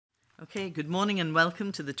Okay, good morning and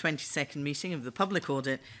welcome to the 22nd meeting of the Public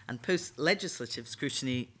Audit and Post-Legislative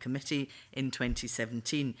Scrutiny Committee in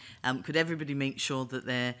 2017. Could everybody make sure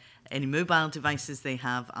that any mobile devices they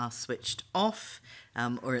have are switched off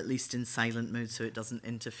or at least in silent mode so it doesn't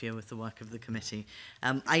interfere with the work of the committee?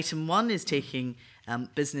 Item 1 is taking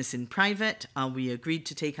business in private. Are we agreed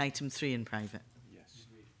to take item 3 in private?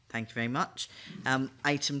 Thank you very much.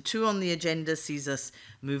 Item 2 on the agenda sees us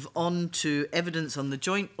move on to evidence on the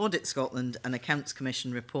joint Audit Scotland and Accounts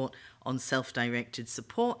Commission report on self-directed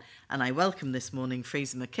support. And I welcome this morning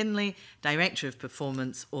Fraser McKinlay, Director of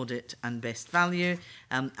Performance, Audit and Best Value,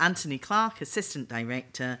 Antony Clark, Assistant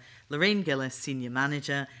Director, Lorraine Gillies, Senior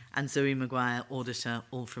Manager, and Zoe McGuire, Auditor,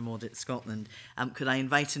 all from Audit Scotland. Could I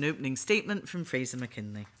invite an opening statement from Fraser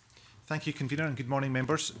McKinlay? Thank you, Convener, and good morning,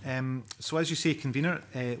 members. So as you say, Convener,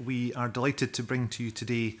 we are delighted to bring to you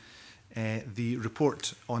today the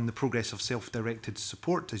report on the progress of self-directed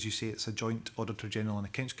support. As you say, it's a joint Auditor General and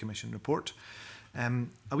Accounts Commission report.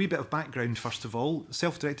 A wee bit of background, first of all.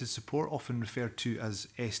 Self-directed support, often referred to as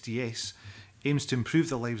SDS, aims to improve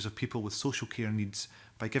the lives of people with social care needs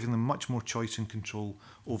by giving them much more choice and control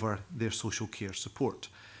over their social care support.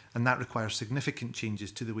 And that requires significant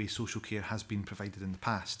changes to the way social care has been provided in the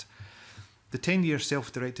past. The 10-year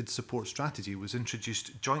self-directed support strategy was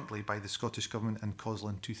introduced jointly by the Scottish Government and COSLA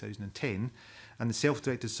in 2010, and the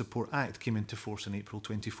Self-Directed Support Act came into force in April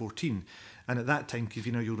 2014. And at that time,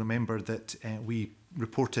 Convener, you'll remember that we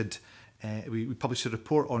published a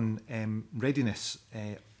report on readiness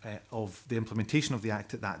of the implementation of the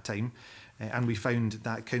Act at that time, and we found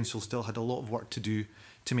that Council still had a lot of work to do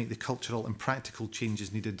to make the cultural and practical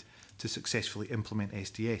changes needed to successfully implement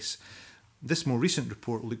SDS. This more recent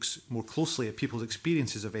report looks more closely at people's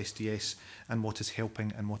experiences of SDS and what is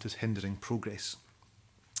helping and what is hindering progress.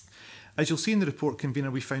 As you'll see in the report, Convener,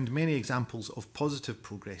 we found many examples of positive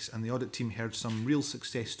progress, and the audit team heard some real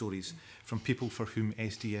success stories from people for whom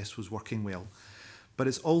SDS was working well. But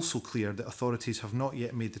it's also clear that authorities have not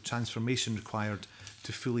yet made the transformation required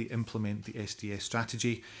to fully implement the SDS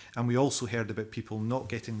strategy, and we also heard about people not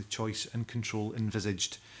getting the choice and control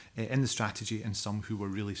envisaged in the strategy and some who were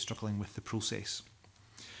really struggling with the process.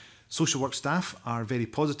 Social work staff are very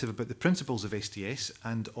positive about the principles of SDS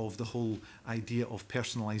and of the whole idea of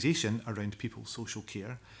personalisation around people's social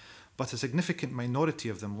care, but a significant minority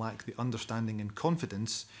of them lack the understanding and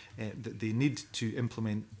confidence that they need to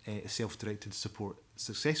implement self-directed support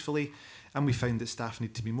successfully, and we found that staff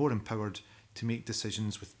need to be more empowered to make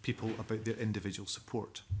decisions with people about their individual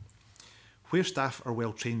support. Where staff are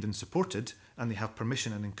well trained and supported, and they have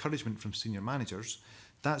permission and encouragement from senior managers,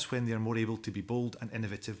 that's when they are more able to be bold and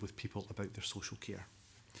innovative with people about their social care.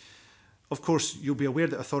 Of course, you'll be aware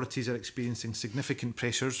that authorities are experiencing significant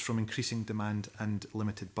pressures from increasing demand and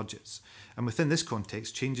limited budgets. And within this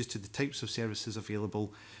context, changes to the types of services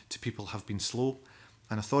available to people have been slow,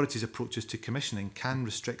 and authorities' approaches to commissioning can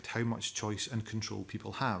restrict how much choice and control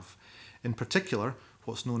people have. In particular,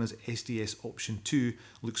 what's known as SDS Option 2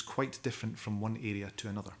 looks quite different from one area to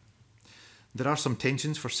another. There are some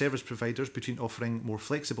tensions for service providers between offering more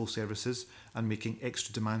flexible services and making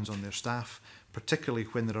extra demands on their staff, particularly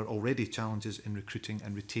when there are already challenges in recruiting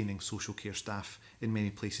and retaining social care staff in many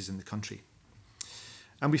places in the country.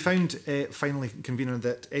 And we found, finally, Convener,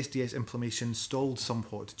 that SDS implementation stalled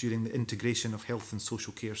somewhat during the integration of health and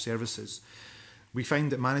social care services. We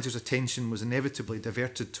found that managers' attention was inevitably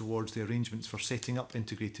diverted towards the arrangements for setting up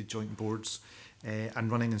integrated joint boards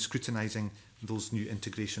and running and scrutinising those new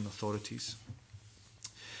integration authorities.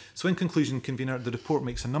 So in conclusion, Convener, the report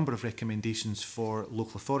makes a number of recommendations for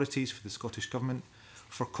local authorities, for the Scottish Government,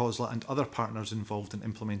 for COSLA and other partners involved in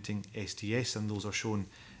implementing SDS, and those are shown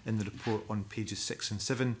in the report on pages 6 and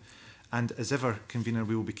 7. And as ever, Convener,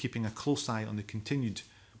 we will be keeping a close eye on the continued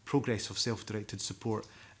progress of self-directed support,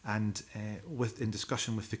 and in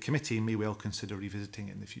discussion with the committee may well consider revisiting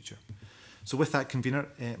it in the future. So with that, Convener,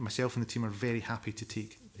 myself and the team are very happy to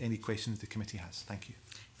take any questions the committee has. Thank you.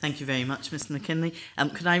 Thank you very much, Mr McKinlay.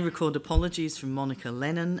 Could I record apologies from Monica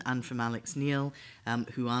Lennon and from Alex Neil,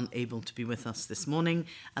 who aren't able to be with us this morning,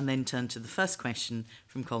 and then turn to the first question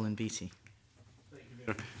from Colin Beattie. Thank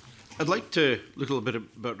you, Mayor. I'd like to look a little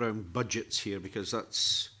bit around budgets here, because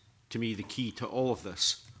that's, to me, the key to all of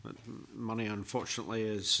this. Money, unfortunately,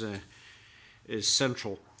 is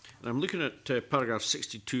central. And I'm looking at paragraph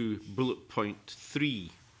 62, bullet point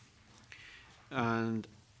 3. And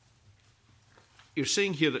you're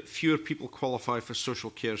saying here that fewer people qualify for social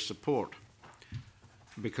care support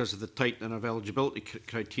because of the tightening of eligibility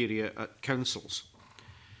criteria at councils.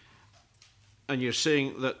 And you're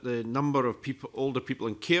saying that the number of older people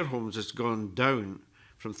in care homes has gone down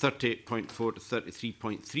from 38.4 to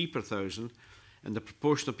 33.3 per thousand, and the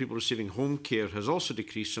proportion of people receiving home care has also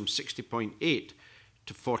decreased from 60.8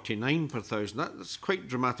 to 49 per thousand. That's quite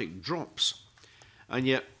dramatic drops. And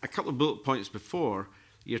yet, a couple of bullet points before,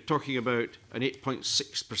 you're talking about an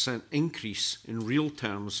 8.6% increase in real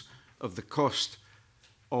terms of the cost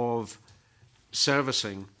of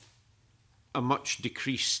servicing a much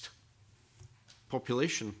decreased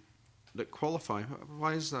population that qualify.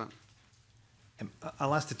 Why is that?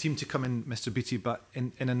 I'll ask the team to come in, Mr. Beattie, but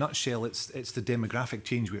in a nutshell, it's the demographic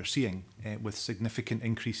change we are seeing with significant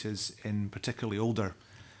increases in particularly older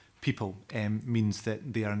people means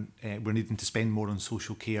that they are we're needing to spend more on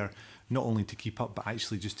social care, not only to keep up, but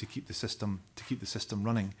actually just to keep the system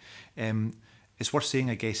running. It's worth saying,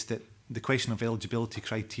 I guess, that the question of eligibility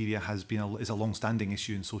criteria is a long-standing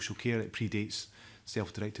issue in social care. It predates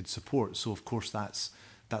self-directed support, so of course that's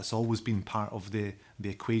always been part of the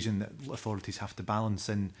equation that authorities have to balance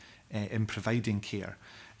in providing care.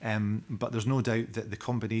 But there's no doubt that the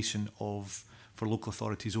combination of, for local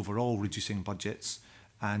authorities overall, reducing budgets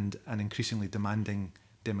and increasingly demanding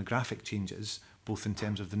demographic changes, both in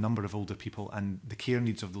terms of the number of older people and the care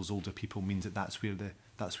needs of those older people, means that that's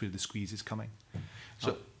where the squeeze is coming.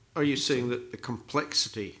 So, are you saying that the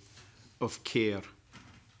complexity of care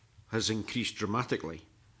has increased dramatically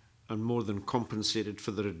and more than compensated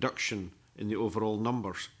for the reduction in the overall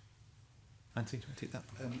numbers? Antony, do you want to take that?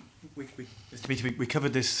 Mr. Beattie, we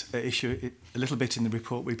covered this issue a little bit in the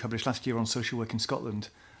report we published last year on social work in Scotland.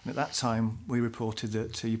 And at that time, we reported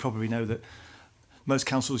that you probably know that most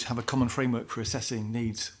councils have a common framework for assessing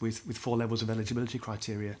needs with 4 levels of eligibility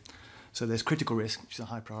criteria. So there's critical risk, which is a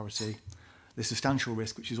high priority. There's substantial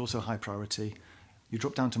risk, which is also a high priority. You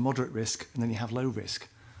drop down to moderate risk, and then you have low risk.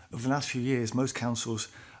 Over the last few years, most councils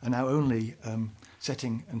are now only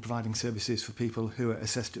setting and providing services for people who are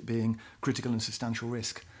assessed at being critical and substantial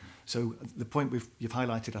risk. So the point you've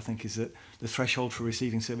highlighted, I think, is that the threshold for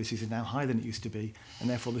receiving services is now higher than it used to be, and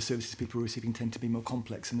therefore the services people are receiving tend to be more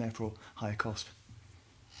complex and therefore higher cost.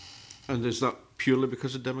 And is that purely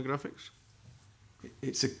because of demographics?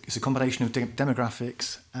 It's a combination of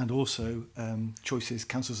demographics and also choices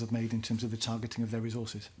councils have made in terms of the targeting of their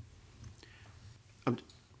resources.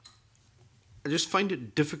 I just find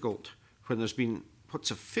it difficult when there's been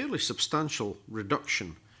what's a fairly substantial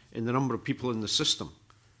reduction in the number of people in the system,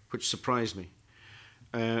 which surprised me.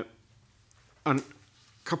 And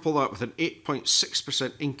couple that with an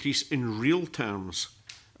 8.6% increase in real terms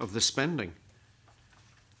of the spending.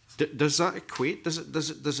 Does that equate?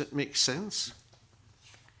 Does it make sense?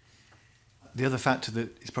 The other factor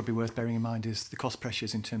that is probably worth bearing in mind is the cost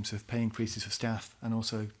pressures in terms of pay increases for staff and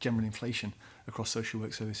also general inflation across social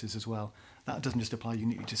work services as well. That doesn't just apply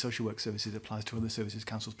uniquely to social work services, it applies to other services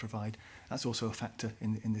councils provide. That's also a factor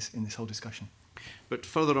in this whole discussion. But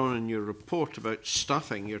further on in your report about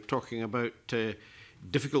staffing, you're talking about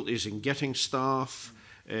difficulties in getting staff,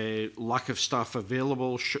 lack of staff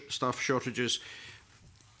available, staff shortages.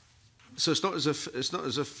 So it's not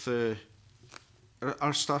as if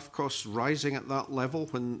are staff costs rising at that level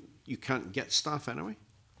when you can't get staff anyway?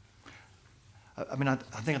 I mean, I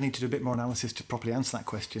think I need to do a bit more analysis to properly answer that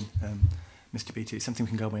question, Mr. Beattie. It's something we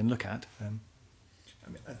can go away and look at.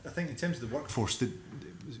 I think in terms of the workforce,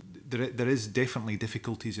 there is definitely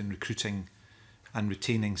difficulties in recruiting and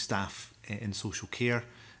retaining staff in social care,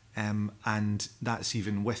 and that's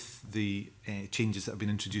even with the changes that have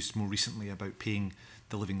been introduced more recently about paying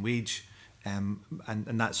the living wage, and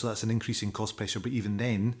that's an increasing cost pressure. But even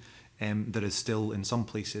then, there is still in some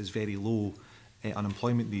places very low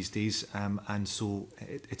unemployment these days, and so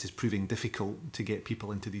it is proving difficult to get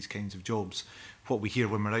people into these kinds of jobs. What we hear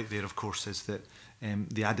when we're out there, of course, is that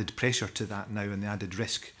the added pressure to that now and the added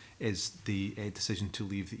risk is the decision to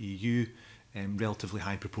leave the EU, relatively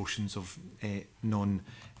high proportions of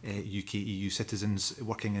non-UK EU citizens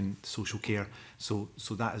working in social care. So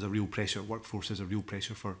that is a real pressure. Workforce is a real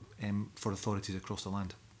pressure for authorities across the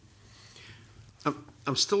land.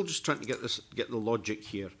 I'm still just trying to get the logic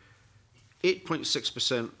here.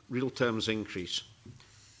 8.6% real terms increase.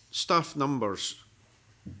 Staff numbers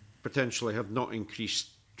potentially have not increased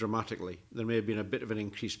dramatically. There may have been a bit of an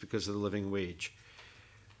increase because of the living wage.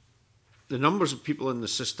 The numbers of people in the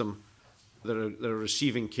system that are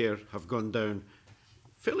receiving care have gone down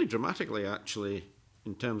fairly dramatically, actually,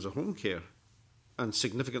 in terms of home care, and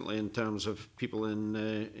significantly in terms of people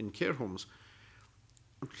in care homes.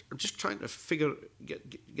 I'm just trying to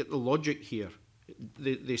get the logic here.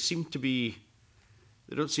 They don't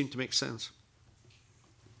seem to make sense.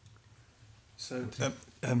 So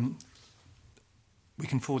We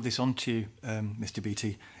can forward this on to you, Mr.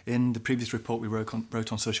 Beattie. In the previous report we wrote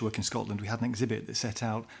on social work in Scotland, we had an exhibit that set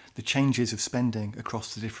out the changes of spending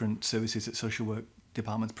across the different services that social work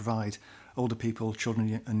departments provide, older people,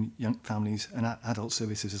 children and young families, and adult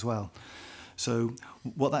services as well. So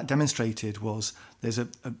what that demonstrated was there's a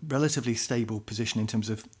relatively stable position in terms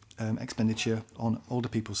of expenditure on older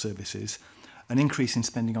people's services, an increase in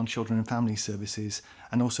spending on children and family services,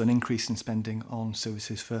 and also an increase in spending on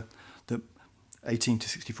services for the 18 to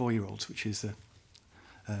 64-year-olds, which is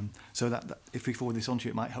so that if we forward this on to you,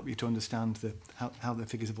 it might help you to understand how the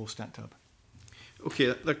figures have all stacked up. Okay,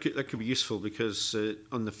 that could be useful, because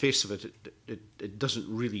on the face of it, it doesn't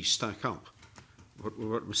really stack up,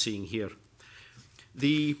 what we're seeing here.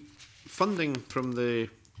 The funding from the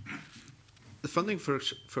funding for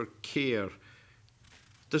care,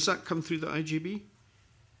 does that come through the IGB?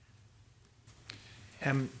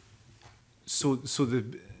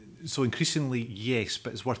 So increasingly, yes,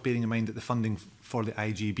 but it's worth bearing in mind that the funding for the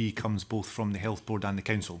IGB comes both from the Health Board and the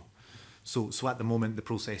Council. So at the moment, the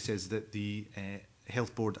process is that the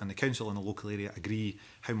Health Board and the Council in a local area agree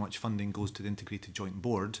how much funding goes to the Integrated Joint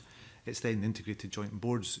Board. It's then the Integrated Joint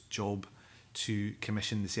Board's job to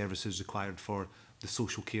commission the services required for the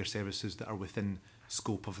social care services that are within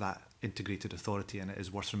scope of that integrated authority, and it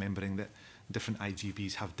is worth remembering that different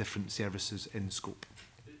IGBs have different services in scope.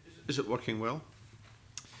 Is it working well?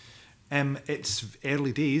 It's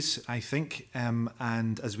early days, I think,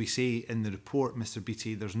 and as we say in the report, Mr.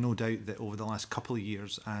 Beattie, there's no doubt that over the last couple of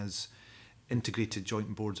years, as integrated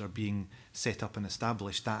joint boards are being set up and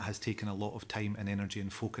established, that has taken a lot of time and energy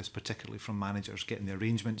and focus, particularly from managers. Getting the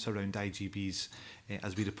arrangements around IGBs,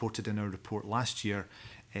 as we reported in our report last year,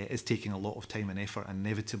 is taking a lot of time and effort, and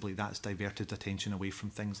inevitably that's diverted attention away from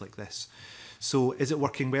things like this. So is it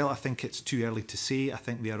working well? I think it's too early to say. I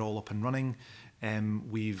think they are all up and running.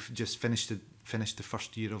 We've just finished the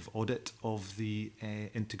first year of audit of the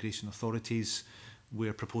integration authorities.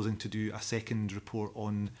 We're proposing to do a second report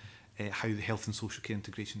on how the health and social care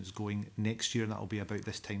integration is going next year. That will be about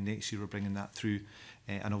this time next year. We're bringing that through,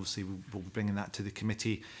 and obviously we'll be bringing that to the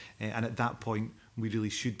committee. And at that point, we really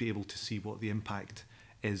should be able to see what the impact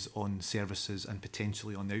is on services and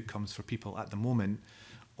potentially on the outcomes for people. At the moment,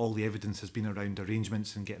 all the evidence has been around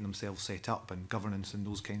arrangements and getting themselves set up and governance and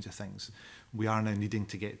those kinds of things. We are now needing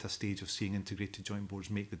to get to a stage of seeing integrated joint boards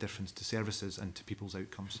make the difference to services and to people's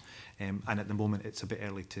outcomes. And at the moment, it's a bit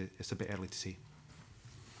early to say.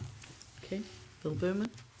 Okay, Bill Bowman.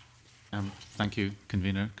 Thank you,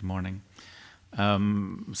 convener. Good morning.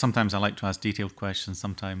 Sometimes I like to ask detailed questions.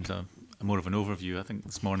 Sometimes more of an overview. I think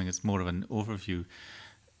this morning it's more of an overview.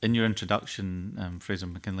 In your introduction, Fraser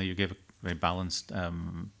McKinlay, you gave a very balanced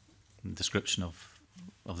description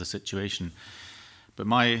of the situation. But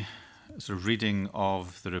my sort of reading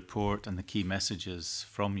of the report and the key messages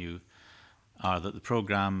from you are that the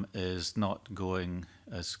programme is not going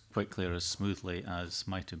as quickly or as smoothly as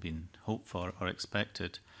might have been hoped for or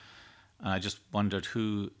expected. And I just wondered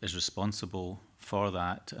who is responsible for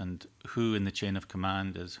that and who in the chain of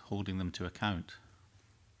command is holding them to account.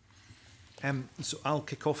 So I'll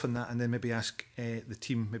kick off on that and then maybe ask the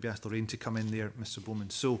team, maybe ask Lorraine to come in there, Mr. Bowman.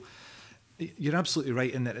 So you're absolutely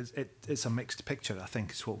right in that it's a mixed picture, I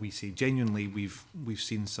think is what we see. Genuinely, we've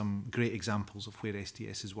seen some great examples of where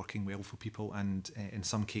STS is working well for people, and in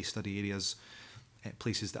some case study areas,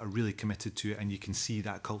 places that are really committed to it, and you can see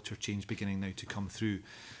that culture change beginning now to come through.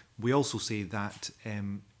 We also say that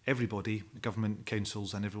everybody, government,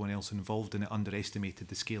 councils and everyone else involved in it underestimated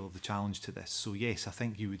the scale of the challenge to this. So yes, I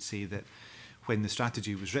think you would say that when the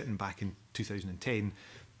strategy was written back in 2010,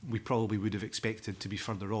 we probably would have expected to be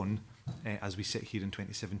further on as we sit here in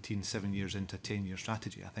 2017, 7 years into a 10-year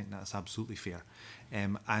strategy. I think that's absolutely fair.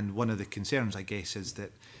 And one of the concerns, I guess, is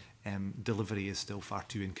that delivery is still far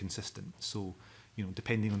too inconsistent. So, you know,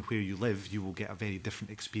 depending on where you live, you will get a very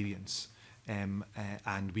different experience.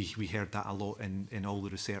 And we heard that a lot in all the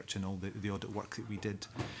research and all the audit work that we did.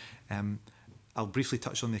 I'll briefly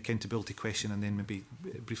touch on the accountability question and then maybe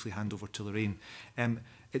briefly hand over to Lorraine.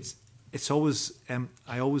 It's always,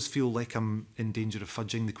 I always feel like I'm in danger of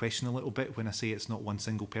fudging the question a little bit when I say it's not one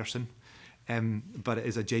single person, but it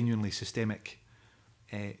is a genuinely systemic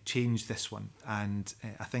change, this one. And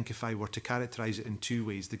I think if I were to characterise it in two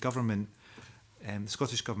ways, the government, the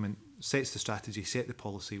Scottish Government sets the strategy, set the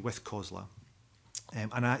policy with COSLA.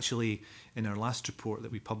 And actually, in our last report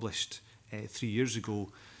that we published 3 years ago,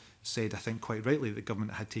 said, I think quite rightly, that the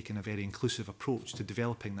government had taken a very inclusive approach to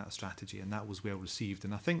developing that strategy, and that was well received.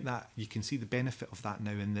 And I think that you can see the benefit of that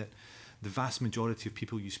now in that the vast majority of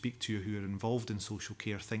people you speak to who are involved in social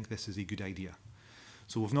care think this is a good idea.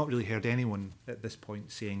 So we've not really heard anyone at this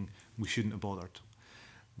point saying we shouldn't have bothered.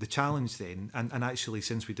 The challenge then, and actually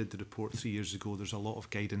since we did the report 3 years ago, there's a lot of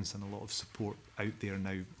guidance and a lot of support out there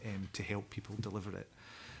now to help people deliver it.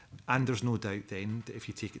 And there's no doubt then that if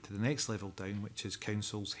you take it to the next level down, which is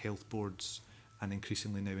councils, health boards, and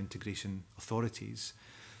increasingly now integration authorities,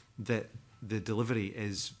 that the delivery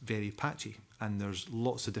is very patchy. And there's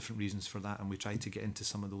lots of different reasons for that, and we try to get into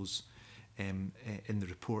some of those in the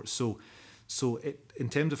report. So in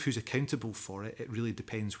terms of who's accountable for it, it really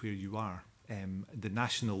depends where you are. The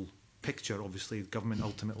national picture, obviously, government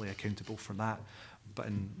ultimately accountable for that. But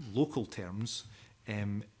in local terms,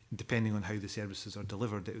 depending on how the services are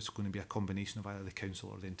delivered, it's going to be a combination of either the council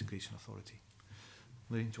or the integration authority.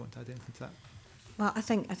 Lorraine, do you want to add anything to that? Well, I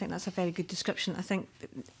think that's a very good description. I think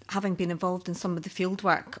having been involved in some of the field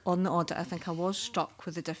work on the audit, I think I was struck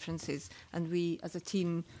with the differences, and we as a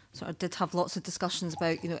team sort of did have lots of discussions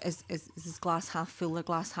about, you know, is this glass half full or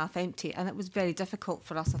glass half empty, and it was very difficult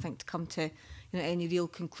for us, I think, to come to, you know, any real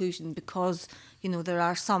conclusion, because, you know, there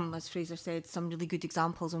are some, as Fraser said, some really good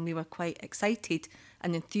examples, and we were quite excited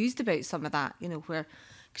and enthused about some of that, you know, where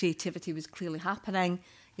creativity was clearly happening,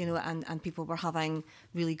 you know, and people were having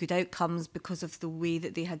really good outcomes because of the way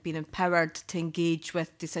that they had been empowered to engage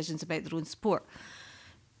with decisions about their own sport.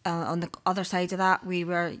 On the other side of that, we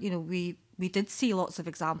were, you know, we did see lots of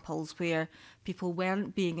examples where people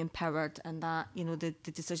weren't being empowered, and that, you know, the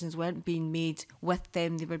decisions weren't being made with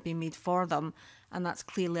them, they were being made for them, and that's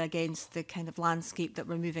clearly against the kind of landscape that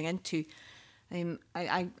we're moving into.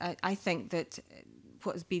 I think that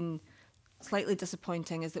what has been slightly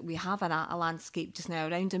disappointing is that we have a landscape just now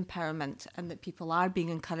around empowerment, and that people are being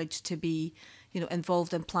encouraged to be, you know,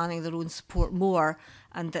 involved in planning their own sport more,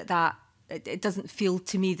 and that it doesn't feel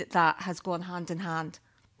to me that has gone hand in hand.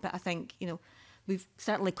 But I think, you know, we've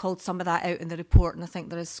certainly called some of that out in the report, and I think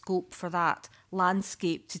there is scope for that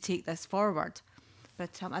landscape to take this forward.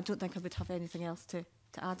 But I don't think I would have anything else to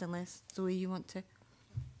add, unless, Zoe, you want to?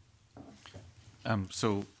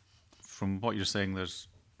 So from what you're saying, there's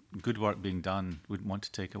good work being done. Wouldn't want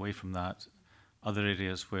to take away from that. Other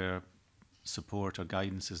areas where support or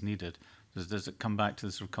guidance is needed. Does it come back to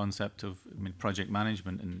the sort of concept of, I mean, project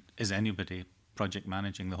management, and is anybody project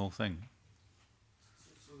managing the whole thing?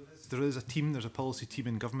 There is a team, there's a policy team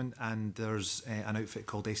in government, and there's an outfit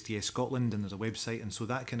called SDS Scotland, and there's a website, and so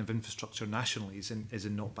that kind of infrastructure nationally is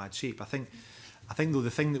in not bad shape. I think though the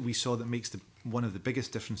thing that we saw that makes one of the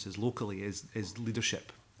biggest differences locally is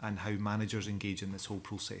leadership and how managers engage in this whole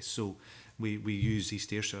process. So we use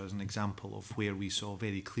East Ayrshire as an example of where we saw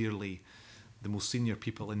very clearly the most senior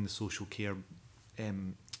people in the social care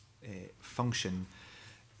function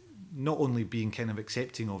not only being kind of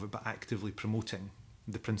accepting of it, but actively promoting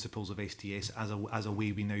the principles of SDS as a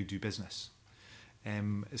way we now do business.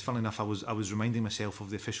 It's funny enough, I was reminding myself of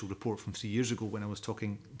the official report from 3 years ago when I was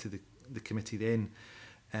talking to the committee then,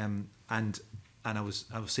 and I was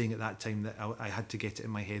saying at that time that I had to get it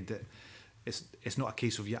in my head that it's not a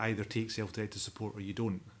case of you either take self-directed support or you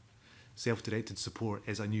don't. Self-directed support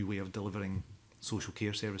is a new way of delivering social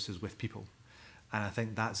care services with people, and I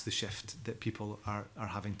think that's the shift that people are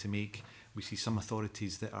having to make. We see some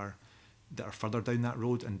authorities that are further down that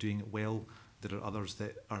road and doing it well. There are others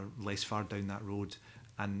that are less far down that road,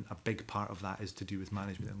 and a big part of that is to do with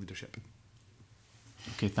management and leadership.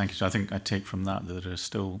 Okay, thank you. So I think I take from that there is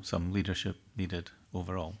still some leadership needed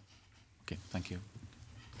overall. Okay, thank you.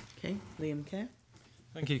 Okay, Liam Kerr.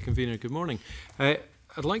 Thank you, Convener. Good morning.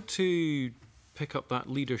 I'd like to pick up that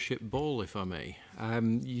leadership ball, if I may.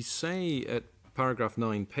 You say at paragraph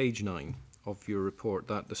 9, page 9 of your report,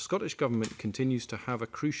 that the Scottish Government continues to have a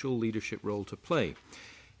crucial leadership role to play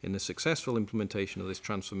in the successful implementation of this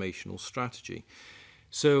transformational strategy.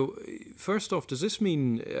 So, first off, does this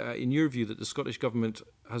mean, in your view, that the Scottish Government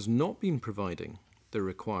has not been providing the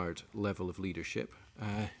required level of leadership?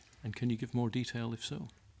 And can you give more detail if so?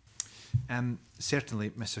 Certainly,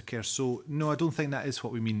 Mr. Kerr. So, no, I don't think that is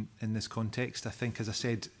what we mean in this context. I think, as I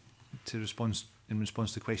said in response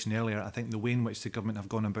to the question earlier, I think the way in which the government have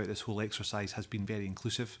gone about this whole exercise has been very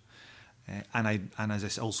inclusive. And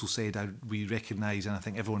as I also said, we recognise, and I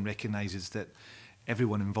think everyone recognises, that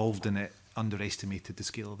everyone involved in it underestimated the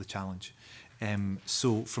scale of the challenge.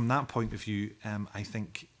 So from that point of view, I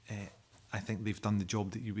think they've done the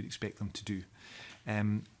job that you would expect them to do.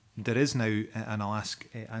 There is now, and I'll ask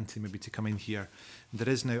Antony maybe to come in here, there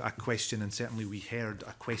is now a question, and certainly we heard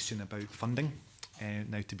a question about funding.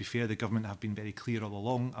 Now, to be fair, the government have been very clear all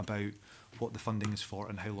along about what the funding is for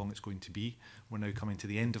and how long it's going to be. We're now coming to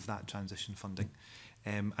the end of that transition funding.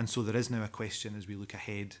 And so there is now a question as we look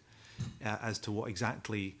ahead as to what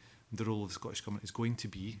exactly the role of the Scottish Government is going to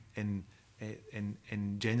be in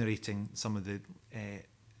generating some of the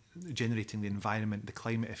generating the environment, the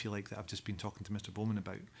climate, if you like, that I've just been talking to Mr. Bowman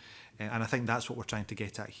about. And I think that's what we're trying to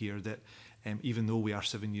get at here, that even though we are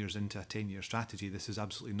 7 years into a 10-year strategy, this is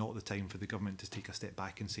absolutely not the time for the government to take a step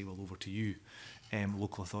back and say, well, over to you,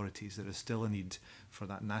 local authorities. There is still a need for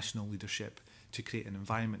that national leadership to create an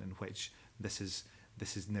environment in which this is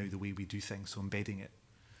now the way we do things, so embedding it.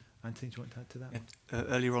 Antony, do you want to add to that?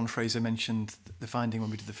 Earlier on, Fraser mentioned the finding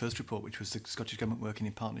when we did the first report, which was the Scottish Government working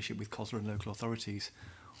in partnership with COSLA and local authorities.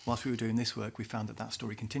 Whilst we were doing this work, we found that that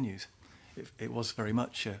story continues. It was very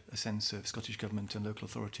much a sense of Scottish Government and local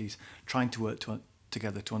authorities trying to work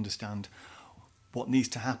together to understand what needs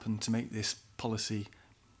to happen to make this policy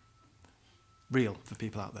real for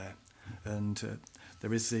people out there. And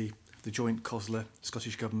there is the joint COSLA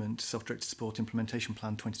Scottish Government Self-Directed Support Implementation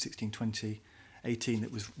Plan 2016-2018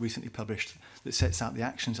 that was recently published, that sets out the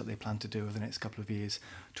actions that they plan to do over the next couple of years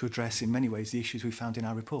to address in many ways the issues we found in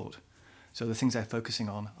our report. So the things they're focusing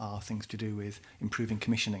on are things to do with improving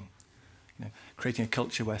commissioning, creating a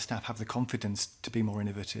culture where staff have the confidence to be more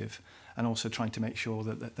innovative, and also trying to make sure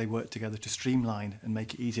that they work together to streamline and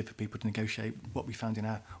make it easier for people to negotiate. What we found in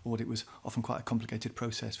our audit was often quite a complicated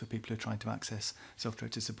process for people who are trying to access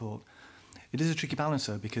self-directed support. It is a tricky balance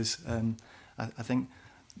though, because I think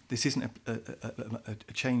this isn't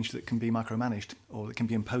a change that can be micromanaged or that can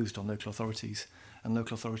be imposed on local authorities. And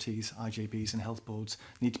local authorities, IJBs and health boards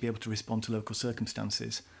need to be able to respond to local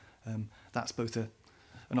circumstances. That's both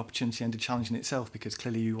an opportunity and a challenge in itself, because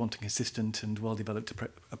clearly you want a consistent and well-developed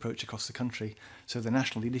approach across the country. So the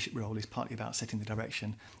national leadership role is partly about setting the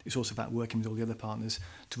direction. It's also about working with all the other partners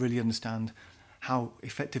to really understand how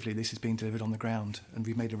effectively this is being delivered on the ground. And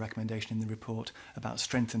we've made a recommendation in the report about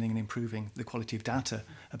strengthening and improving the quality of data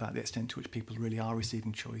about the extent to which people really are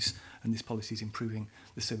receiving choice, and this policy is improving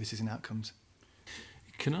the services and outcomes.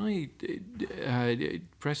 Can I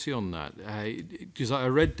press you on that? Because I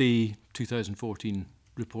read the 2014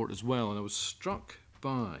 report as well, and I was struck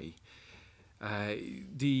by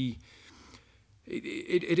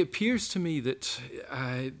it appears to me that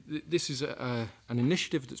this is an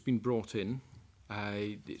initiative that's been brought in.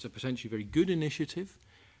 It's a potentially very good initiative,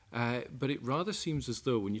 but it rather seems as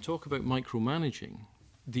though when you talk about micromanaging,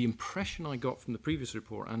 the impression I got from the previous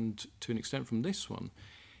report and to an extent from this one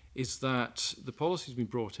is that the policy's been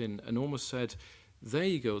brought in and almost said, there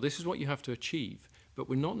you go, this is what you have to achieve, but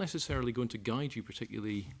we're not necessarily going to guide you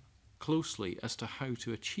particularly closely as to how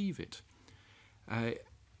to achieve it,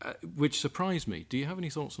 which surprised me. Do you have any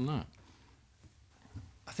thoughts on that?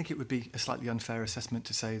 I think it would be a slightly unfair assessment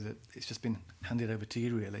to say that it's just been handed over to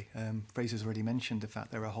you, really. Fraser's already mentioned the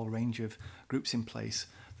fact there are a whole range of groups in place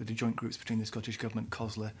that are joint groups between the Scottish Government,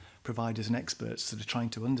 COSLA, providers and experts that are trying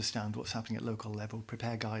to understand what's happening at local level,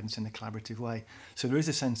 prepare guidance in a collaborative way. So there is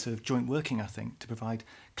a sense of joint working, I think, to provide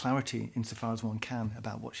clarity insofar as one can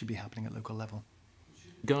about what should be happening at local level.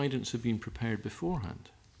 Guidance had been prepared beforehand?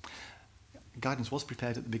 Guidance was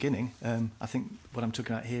prepared at the beginning. I think what I'm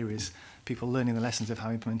talking about here is people learning the lessons of how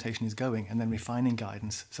implementation is going and then refining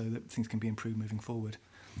guidance so that things can be improved moving forward.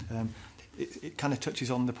 It kind of touches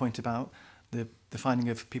on the point about the finding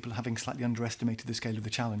of people having slightly underestimated the scale of the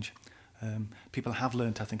challenge. People have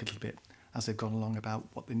learned, I think, a little bit as they've gone along about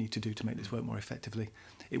what they need to do to make this work more effectively.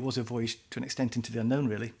 It was a voyage to an extent into the unknown,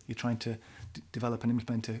 really. You're trying to develop and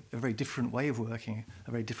implement a very different way of working,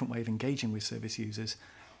 a very different way of engaging with service users.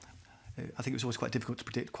 I think it was always quite difficult to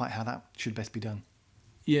predict quite how that should best be done.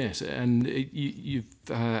 Yes, and you've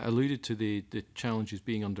alluded to the challenges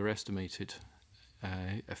being underestimated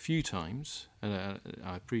a few times, and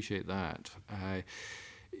I appreciate that.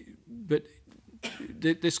 But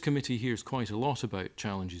this committee hears quite a lot about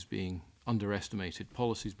challenges being underestimated,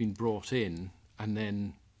 policies being brought in, and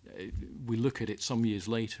then we look at it some years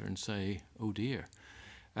later and say, oh dear.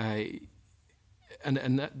 And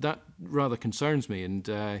that rather concerns me.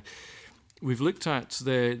 And we've looked at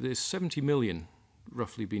there's 70 million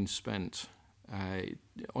roughly been spent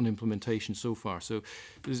on implementation so far. So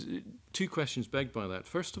there's two questions begged by that.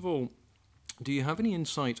 First of all, do you have any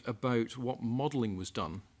insight about what modelling was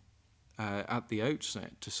done at the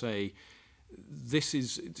outset to say this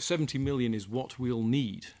is 70 million is what we'll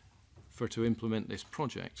need to implement this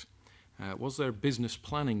project? Was there business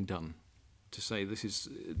planning done to say this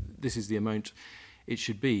is the amount it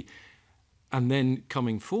should be? And then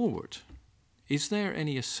coming forward, is there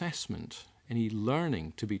any assessment, any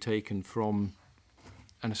learning to be taken from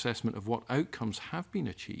an assessment of what outcomes have been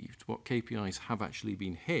achieved, what KPIs have actually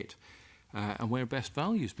been hit, and where best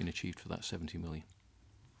value has been achieved for that 70 million?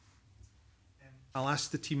 I'll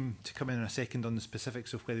ask the team to come in a second on the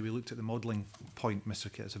specifics of whether we looked at the modelling point,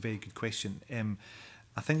 Mr. Kitt. It's a very good question.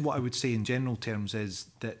 I think what I would say in general terms is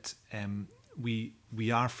that we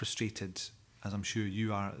we are frustrated, as I'm sure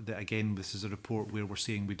you are, that again this is a report where we're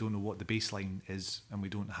saying we don't know what the baseline is and we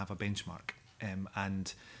don't have a benchmark.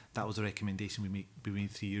 And that was a recommendation we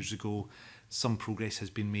made 3 years ago. Some progress has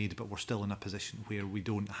been made, but we're still in a position where we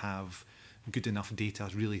don't have good enough data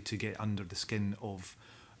really to get under the skin of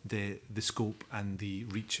the scope and the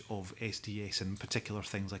reach of SDS, in particular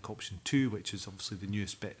things like option 2, which is obviously the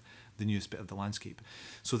newest bit of the landscape.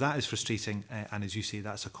 So that is frustrating, and as you say,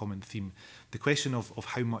 that's a common theme. The question of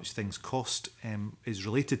how much things cost is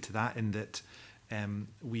related to that, in that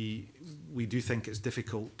we do think it's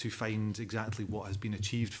difficult to find exactly what has been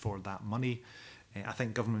achieved for that money. I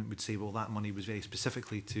think government would say, well, that money was very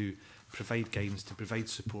specifically to provide guidance, to provide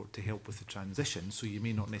support, to help with the transition. So you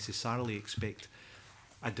may not necessarily expect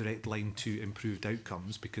a direct line to improved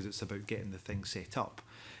outcomes because it's about getting the thing set up.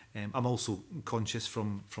 I'm also conscious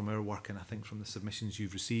from our work, and I think from the submissions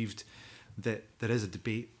you've received, that there is a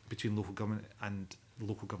debate between local government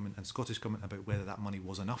and Scottish government about whether that money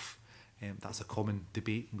was enough. That's a common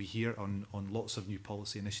debate we hear on lots of new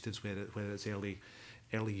policy initiatives, whether it's early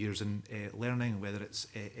years in learning, whether it's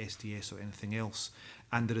SDS or anything else,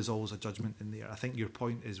 and there is always a judgment in there. I think your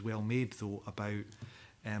point is well made, though, about,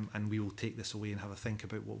 and we will take this away and have a think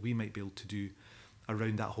about what we might be able to do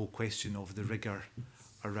around that whole question of the rigour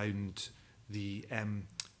around the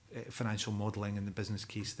financial modelling and the business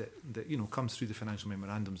case that comes through the financial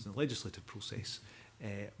memorandums and the legislative process,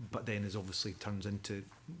 but then is obviously turns into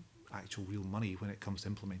actual real money when it comes to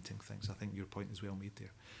implementing things. I think your point is well made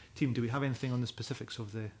there. Team, do we have anything on the specifics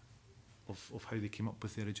of how they came up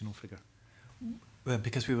with the original figure? Well,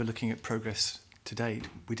 because we were looking at progress to date,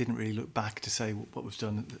 we didn't really look back to say what was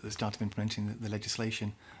done at the start of implementing the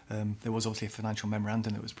legislation. There was obviously a financial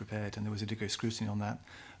memorandum that was prepared, and there was a degree of scrutiny on that.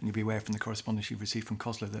 And you'll be aware from the correspondence you've received from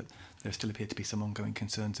COSLA that there still appear to be some ongoing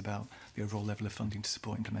concerns about the overall level of funding to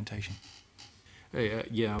support implementation.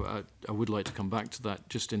 I would like to come back to that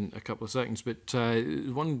just in a couple of seconds, but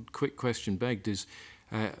one quick question begged is,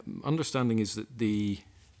 understanding is that the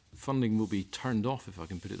funding will be turned off, if I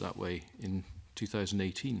can put it that way, in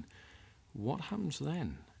 2018. What happens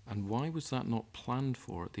then, and why was that not planned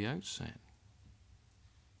for at the outset?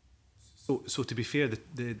 So to be fair,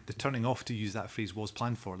 the turning off, to use that phrase, was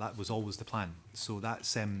planned for. That was always the plan. So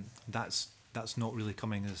that's not really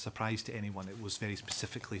coming as a surprise to anyone. It was very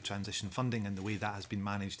specifically transition funding, and the way that has been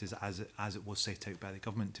managed is as it was set out by the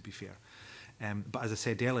government, to be fair. But as I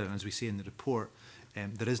said earlier, and as we say in the report,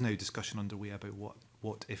 there is now discussion underway about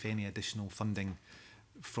what if any, additional funding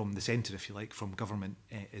from the centre, if you like, from government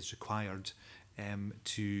is required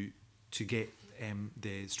to get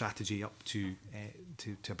the strategy up to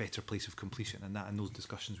a better place of completion. And those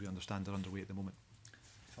discussions, we understand, are underway at the moment.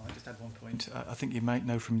 If I just add one point, I think you might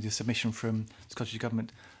know from the submission from the Scottish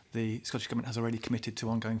Government, the Scottish Government has already committed to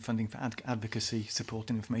ongoing funding for advocacy, support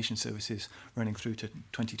and information services running through to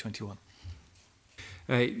 2021.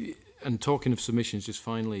 And talking of submissions, just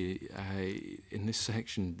finally, in this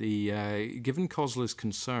section, given COSLA's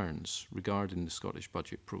concerns regarding the Scottish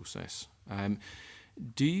budget process,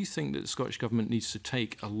 do you think that the Scottish Government needs to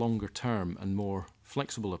take a longer term and more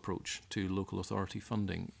flexible approach to local authority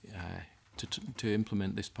funding to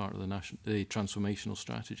implement this part of the transformational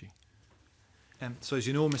strategy? So as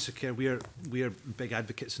you know, Mr. Kerr, we are big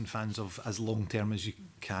advocates and fans of as long term as you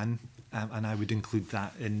can, and I would include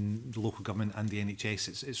that in the local government and the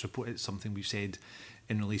NHS. It's something we've said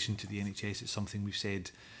in relation to the NHS. It's something we've said,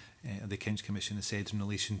 the Accounts Commission has said in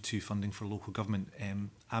relation to funding for local government.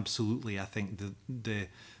 Absolutely, I think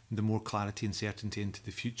the more clarity and certainty into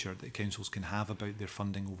the future that councils can have about their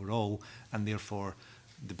funding overall, and therefore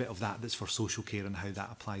the bit of that's for social care and how that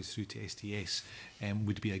applies through to SDS,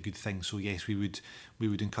 would be a good thing. So yes, we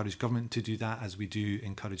would encourage government to do that, as we do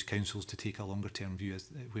encourage councils to take a longer term view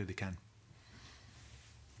where they can.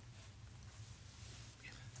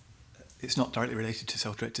 It's not directly related to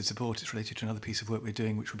self-directed support, it's related to another piece of work we're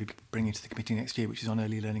doing, which we'll be bringing to the committee next year, which is on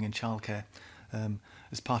early learning and childcare.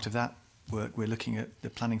 As part of that work, we're looking at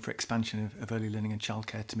the planning for expansion of early learning and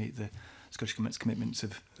childcare to meet the Scottish Government's commitments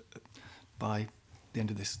of by the end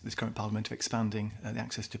of this current Parliament of expanding the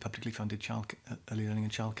access to publicly funded early learning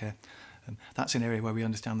and childcare. That's an area where we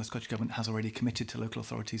understand the Scottish Government has already committed to local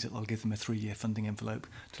authorities that they'll give them a 3-year funding envelope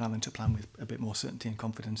to allow them to plan with a bit more certainty and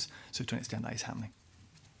confidence. So to an extent that is happening.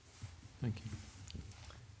 Thank you.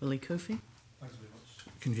 Willie Kofi. Thanks very much,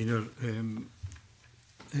 Convener.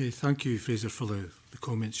 Thank you, Fraser, for the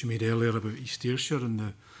comments you made earlier about East Ayrshire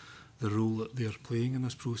and the role that they are playing in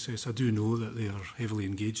this process. I do know that they are heavily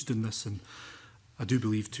engaged in this, and I do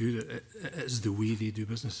believe too that it is the way they do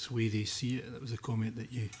business, the way they see it. That was a comment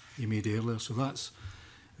that you made earlier, so that's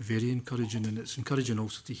very encouraging, and it's encouraging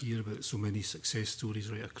also to hear about so many success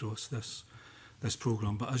stories right across this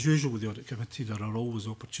programme. But as usual with the Audit Committee, there are always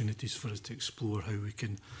opportunities for us to explore how we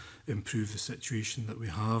can improve the situation that we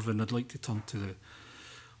have. And I'd like to turn to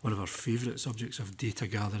one of our favourite subjects of data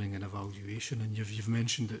gathering and evaluation. And you've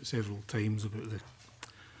mentioned it several times about the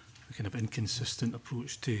kind of inconsistent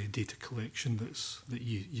approach to data collection that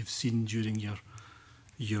you've seen during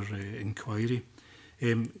your inquiry.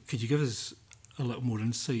 Could you give us a little more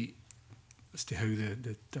insight as to how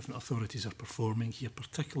the different authorities are performing here,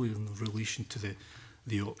 particularly in relation to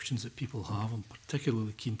the options that people have? I'm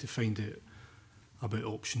particularly keen to find out about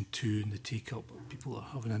option 2 and the take-up people are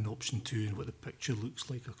having in option 2 and what the picture looks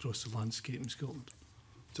like across the landscape in Scotland.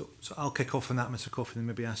 So I'll kick off on that, Mr Coffey, and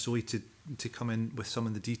maybe ask Zoe to come in with some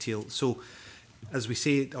of the detail. So, as we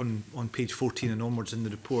say on page 14 and onwards in the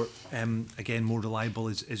report, again, more reliable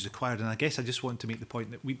is required. And I guess I just want to make the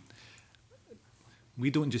point that we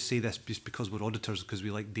don't just say this just because we're auditors, because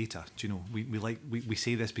we like data. Do you know, we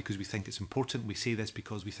say this because we think it's important. We say this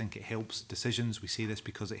because we think it helps decisions. We say this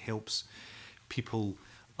because it helps people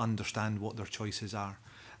understand what their choices are.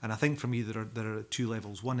 And I think for me there are 2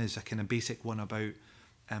 levels. One is a kind of basic one about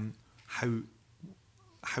how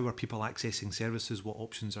are people accessing services, what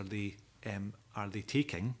options are they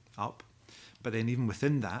taking up. But then even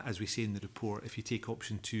within that, as we say in the report, if you take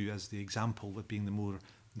option 2 as the example of being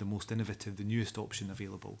the most innovative, the newest option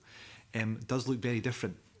available, it does look very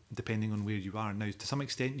different depending on where you are. Now, to some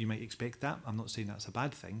extent you might expect that. I'm not saying that's a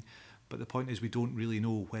bad thing, but the point is we don't really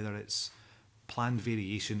know whether it's planned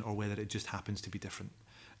variation or whether it just happens to be different.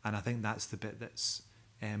 And I think that's the bit that's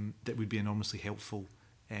that would be enormously helpful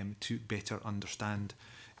to better understand.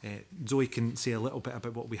 Zoe can say a little bit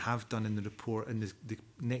about what we have done in the report. In the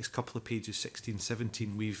next couple of pages, 16,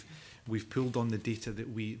 17, we've pulled on the data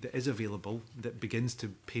that is available that begins to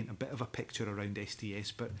paint a bit of a picture around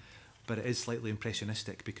SDS, but it is slightly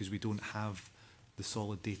impressionistic because we don't have the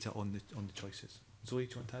solid data on the choices. Zoe,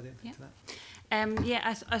 do you want to add anything to that?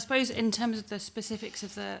 I suppose in terms of the specifics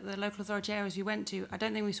of the local authority areas we went to, I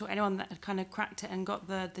don't think we saw anyone that had kind of cracked it and got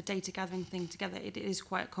the data gathering thing together. It is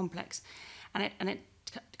quite complex, and it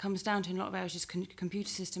comes down to in a lot of areas just computer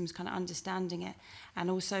systems kind of understanding it,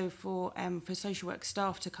 and also for social work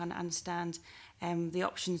staff to kind of understand the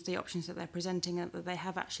options that they're presenting, and that they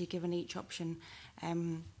have actually given each option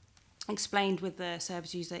explained with the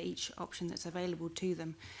service user each option that's available to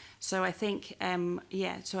them. So I think,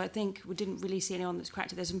 so I think we didn't really see anyone that's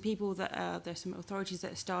cracked it. There's some people there's some authorities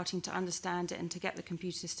that are starting to understand it and to get the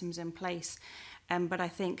computer systems in place. But I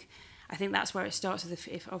think that's where it starts.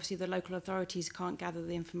 If obviously the local authorities can't gather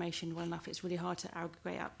the information well enough, it's really hard to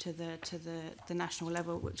aggregate up to the national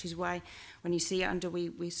level, which is why when you see it under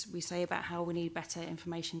we say about how we need better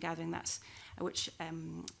information gathering, that's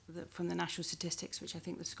from the national statistics, which I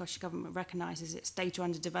think the Scottish Government recognises, it's data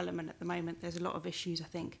under development at the moment. There's a lot of issues, I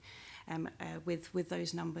think, with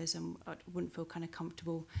those numbers, and I wouldn't feel kind of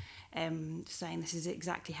comfortable saying this is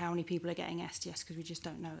exactly how many people are getting SDS, because we just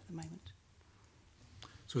don't know at the moment.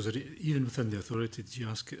 So is there, even within the authority, did you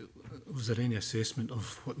ask, was there any assessment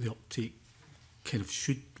of what the uptake kind of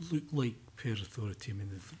should look like per authority? I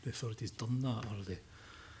mean, the authority's done that, or they?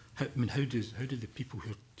 How do the people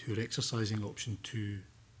who are exercising option 2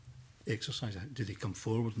 exercise? Do they come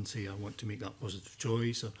forward and say, I want to make that positive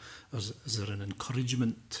choice, or is there an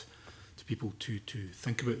encouragement to people to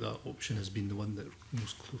think about that option as being the one that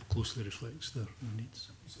most closely reflects their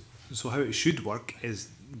needs? So how it should work is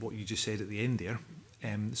what you just said at the end there.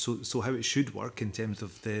 So how it should work in terms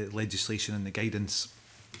of the legislation and the guidance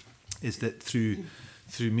is that through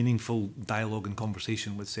meaningful dialogue and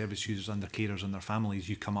conversation with service users and their carers and their families,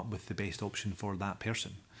 you come up with the best option for that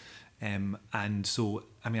person. And so,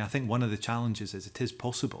 I mean, I think one of the challenges is it is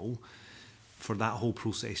possible for that whole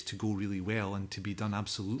process to go really well and to be done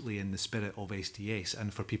absolutely in the spirit of SDS,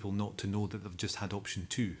 and for people not to know that they've just had option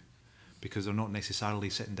 2. Because they're not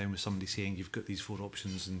necessarily sitting down with somebody saying you've got these 4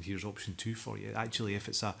 options and here's option 2 for you. Actually, if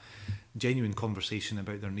it's a genuine conversation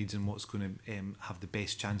about their needs and what's going to have the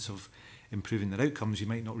best chance of improving their outcomes, you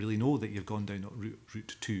might not really know that you've gone down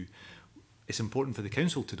route 2. It's important for the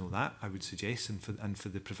council to know that, I would suggest, and for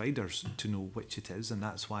the providers to know which it is, and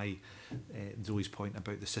that's why Zoe's point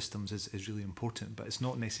about the systems is really important. But it's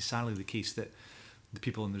not necessarily the case that the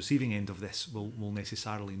people on the receiving end of this will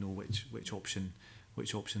necessarily know which option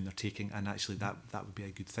they're taking, and actually that would be a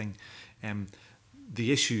good thing.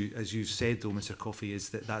 The issue, as you've said though, Mr Coffey,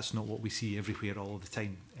 is that that's not what we see everywhere all the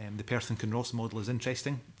time. The Perth-and-Kinross model is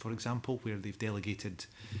interesting, for example, where they've delegated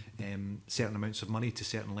certain amounts of money to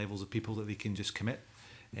certain levels of people that they can just commit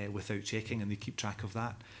without checking, and they keep track of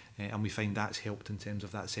that. And we find that's helped in terms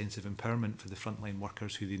of that sense of empowerment for the frontline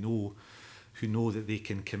workers who know that they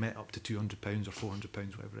can commit up to £200 or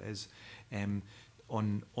 £400, whatever it is,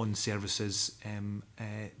 on services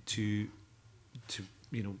to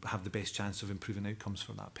have the best chance of improving outcomes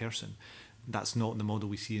for that person. That's not the model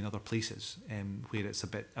we see in other places, where it's a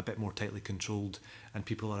bit more tightly controlled and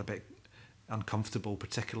people are a bit uncomfortable,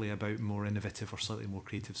 particularly about more innovative or slightly more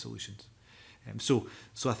creative solutions. So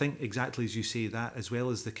I think exactly as you say that, as well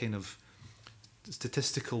as the kind of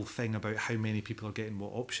statistical thing about how many people are getting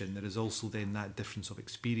what option, there is also then that difference of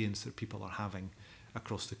experience that people are having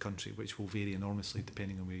across the country, which will vary enormously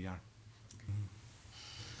depending on where you are.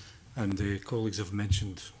 And the colleagues have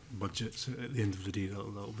mentioned budgets. At the end of the day,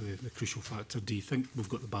 that'll be the crucial factor. Do you think we've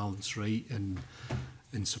got the balance right in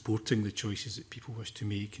supporting the choices that people wish to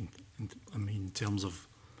make, and I mean in terms of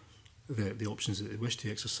the options that they wish to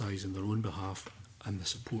exercise on their own behalf, and the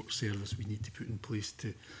support service we need to put in place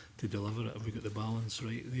to deliver it? Have we got the balance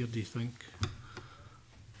right there, do you think?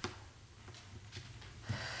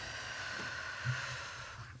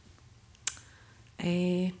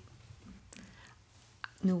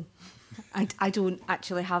 No, I don't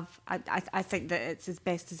actually have. I think that it's as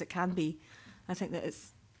best as it can be. I think that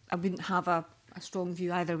I wouldn't have a strong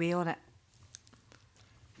view either way on it.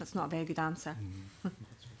 That's not a very good answer.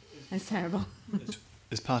 It's terrible.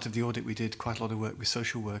 As part of the audit, we did quite a lot of work with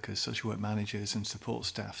social workers, social work managers and support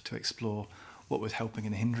staff to explore what was helping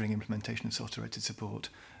and hindering implementation of self-directed support.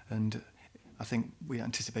 And I think we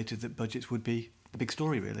anticipated that budgets would be the big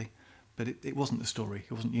story, really. But it wasn't the story.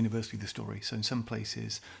 It wasn't universally the story. So in some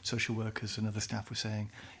places, social workers and other staff were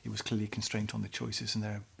saying it was clearly a constraint on the choices and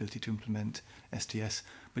their ability to implement STS.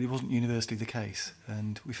 But it wasn't universally the case.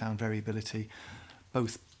 And we found variability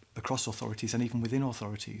both across authorities and even within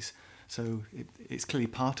authorities. So it's clearly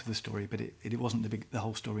part of the story, but it wasn't the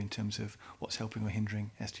whole story in terms of what's helping or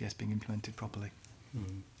hindering STS being implemented properly.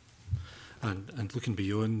 And looking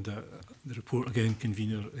beyond the report again,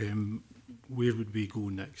 convener, where would we go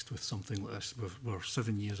next with something like this? We're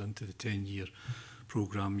 7 years into the 10-year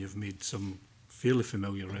programme. You've made some fairly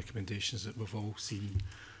familiar recommendations that we've all seen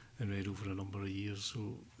and read over a number of years.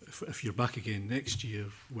 So if you're back again next year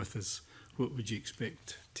with us, what would you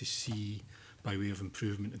expect to see by way of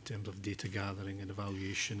improvement in terms of data gathering and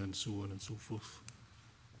evaluation and so on and so forth?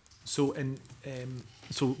 So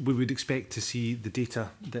we would expect to see the data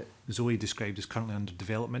that Zoe described as currently under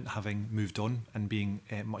development having moved on and being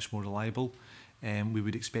much more reliable. We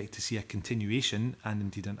would expect to see a continuation and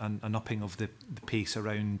indeed an upping of the pace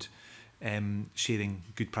around sharing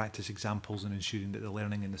good practice examples and ensuring that the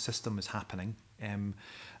learning in the system is happening. And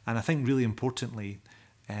I think really importantly,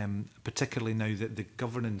 particularly now that the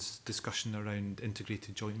governance discussion around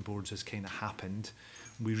integrated joint boards has kind of happened,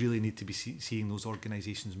 we really need to be seeing those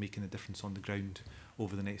organisations making a difference on the ground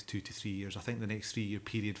over the next 2 to 3 years. I think the next 3-year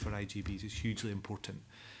period for IGBs is hugely important.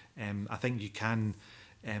 I think you can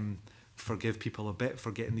forgive people a bit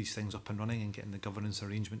for getting these things up and running and getting the governance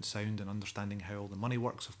arrangement sound and understanding how all the money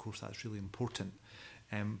works. Of course, that's really important.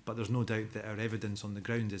 But there's no doubt that our evidence on the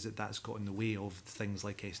ground is that that's got in the way of things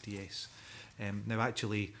like SDS. Now,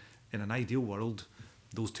 actually, in an ideal world,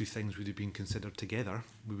 those two things would have been considered together.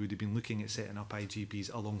 We would have been looking at setting up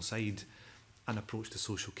IGBs alongside an approach to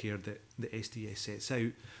social care that the SDS sets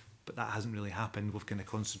out, but that hasn't really happened. We've kind of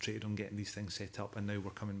concentrated on getting these things set up, and now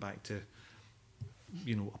we're coming back to,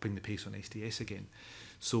 upping the pace on SDS again.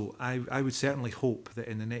 So I would certainly hope that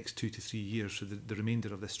in the next 2 to 3 years, so the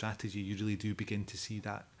remainder of the strategy, you really do begin to see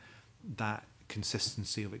that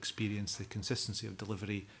consistency of experience, the consistency of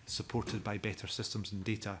delivery, supported by better systems and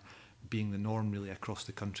data, being the norm really across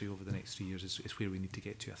the country over the next 3 years is where we need to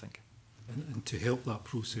get to, I think. And to help that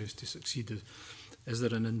process to succeed, is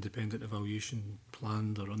there an independent evaluation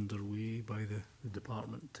planned or underway by the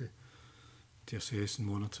department to assess and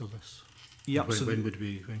monitor this? Yeah.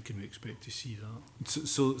 When can we expect to see that?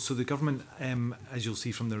 So the government, as you'll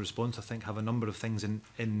see from the response, I think have a number of things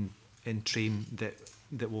in train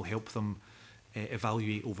that will help them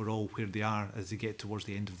evaluate overall where they are as they get towards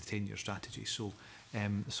the end of the 10-year strategy. So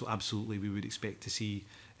absolutely, we would expect to see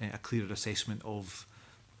a clearer assessment of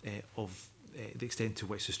the extent to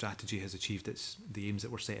which the strategy has achieved the aims that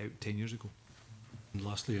were set out 10 years ago. And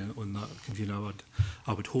lastly, on that, convener,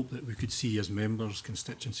 I would hope that we could see as members,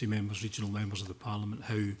 constituency members, regional members of the Parliament,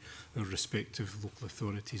 how our respective local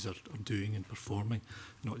authorities are doing and performing,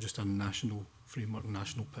 not just a national framework,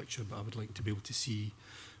 national picture, but I would like to be able to see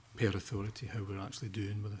per authority how we're actually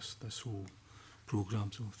doing with this whole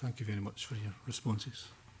programme. So thank you very much for your responses.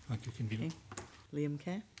 Thank you, convener. Okay. Liam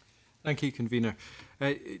Kerr. Thank you, convener.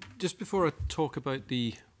 Just before I talk about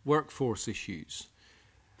the workforce issues,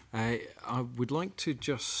 I would like to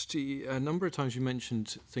just, a number of times you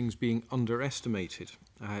mentioned things being underestimated,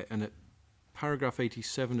 and at paragraph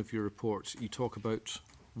 87 of your report, you talk about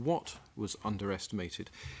what was underestimated.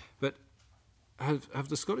 But have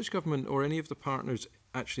the Scottish Government or any of the partners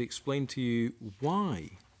actually explained to you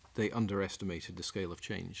why they underestimated the scale of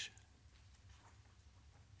change?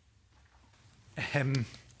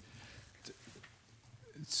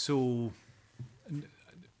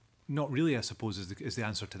 Not really, I suppose, is the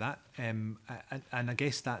answer to that. And I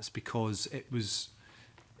guess that's because it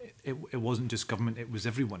wasn't just government, it was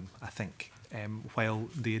everyone, I think. While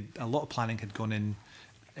a lot of planning had gone in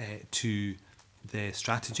to the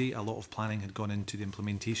strategy, a lot of planning had gone into the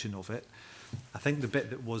implementation of it. I think the bit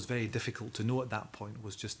that was very difficult to know at that point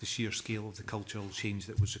was just the sheer scale of the cultural change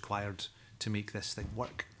that was required to make this thing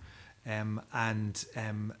work.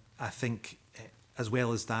 I think, as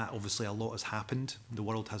well as that, obviously a lot has happened. The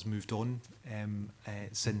world has moved on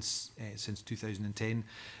since 2010,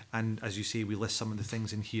 and as you say, we list some of the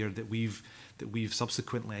things in here that we've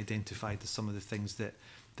subsequently identified as some of the things that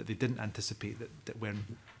they didn't anticipate that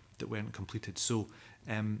weren't completed. So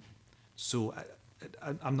I'm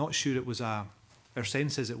not sure it was our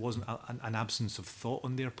sense is it wasn't an absence of thought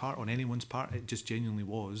on their part, on anyone's part. It just genuinely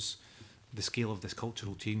was the scale of this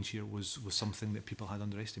cultural change here was something that people had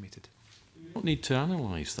underestimated. You don't need to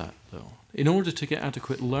analyse that, though, in order to get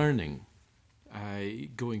adequate learning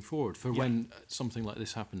going forward for when something like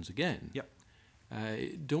this happens again. Yep.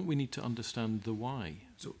 Don't we need to understand the why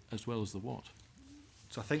as well as the what?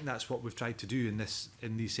 So I think that's what we've tried to do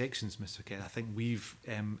in these sections, Mr. Kerr. I think we've,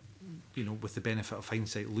 with the benefit of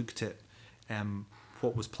hindsight, looked at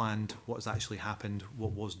what was planned, what has actually happened,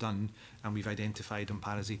 what was done, and we've identified on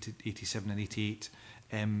paras 87 and 88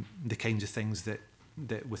 the kinds of things that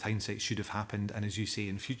with hindsight should have happened, and as you say,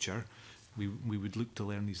 in future, we would look to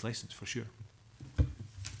learn these lessons for sure.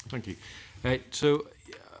 Thank you. So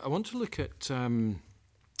I want to look at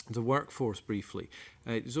the workforce briefly.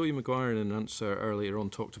 Zoe McGuire in an answer earlier on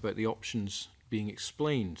talked about the options being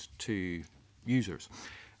explained to users.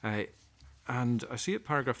 And I see at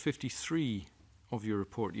paragraph 53 of your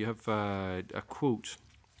report, you have a quote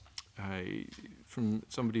from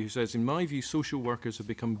somebody who says, "In my view, social workers have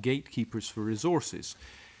become gatekeepers for resources.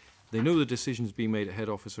 They know the decisions being made at head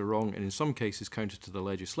office are wrong and in some cases counter to the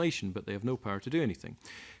legislation, but they have no power to do anything."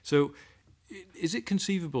 So is it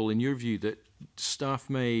conceivable, in your view, that staff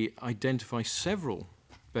may identify several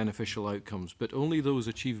beneficial outcomes, but only those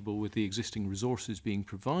achievable with the existing resources being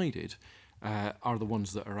provided are the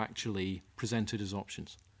ones that are actually presented as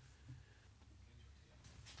options?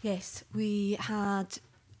 Yes, we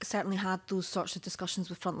certainly had those sorts of discussions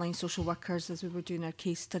with frontline social workers as we were doing our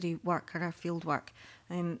case study work or our field work.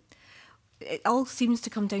 It all seems to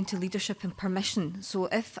come down to leadership and permission. So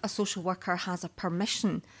if a social worker has a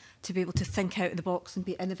permission to be able to think out of the box and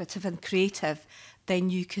be innovative and creative, then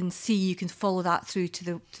you can follow that through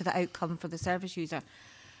to the outcome for the service user.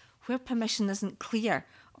 Where permission isn't clear,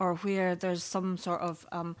 or where there's some sort of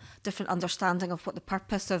different understanding of what the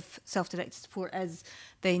purpose of self-directed support is,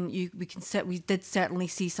 then we did certainly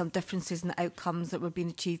see some differences in the outcomes that were being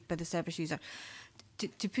achieved by the service user.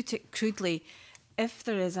 To put it crudely, if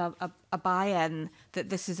there is a buy-in that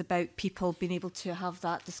this is about people being able to have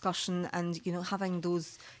that discussion and having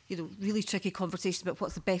those really tricky conversations about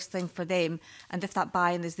what's the best thing for them, and if that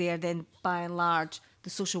buy-in is there, then by and large the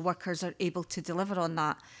social workers are able to deliver on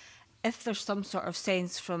that. If there's some sort of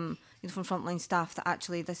sense from frontline staff that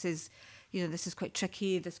actually this is quite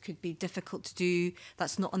tricky, this could be difficult to do,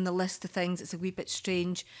 that's not on the list of things, it's a wee bit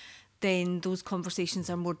strange, then those conversations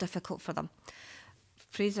are more difficult for them.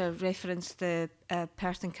 Fraser referenced the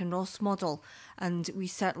Perth and Kinross model, and we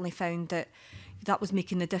certainly found that was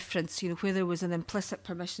making a difference. Where there was an implicit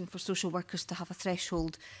permission for social workers to have a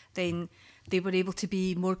threshold, then they were able to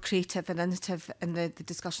be more creative and innovative in the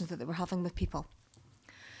discussions that they were having with people.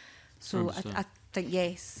 So I think,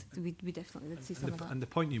 yes, we definitely would see some of that. And the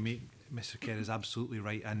point you make, Mr. Kerr, is absolutely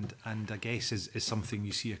right, and I guess is something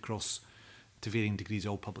you see across, to varying degrees,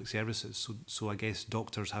 all public services. So I guess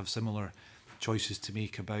doctors have similar choices to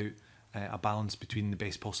make about a balance between the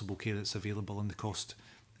best possible care that's available and the cost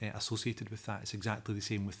associated with that. It's exactly the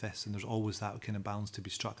same with this, and there's always that kind of balance to be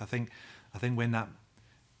struck. I think when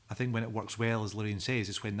it works well, as Lorraine says,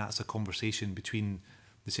 is when that's a conversation between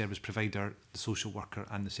the service provider, the social worker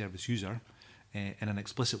and the service user in an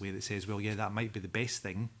explicit way that says, well, yeah, that might be the best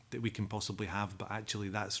thing that we can possibly have, but actually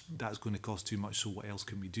that's going to cost too much, so what else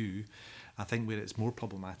can we do? I think where it's more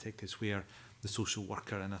problematic is where the social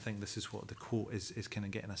worker, and I think this is what the quote is kind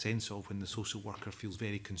of getting a sense of, when the social worker feels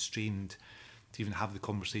very constrained to even have the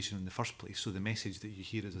conversation in the first place. So the message that you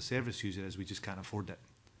hear as a service user is, we just can't afford it.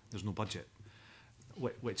 there's no budget,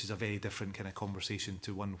 which is a very different kind of conversation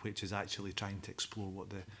to one which is actually trying to explore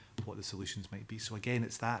what the solutions might be. So again,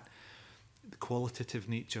 it's that the qualitative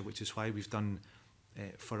nature, which is why we've done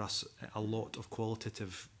for us a lot of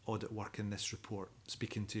qualitative audit work in this report,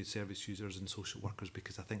 speaking to service users and social workers,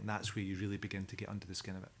 because I think that's where you really begin to get under the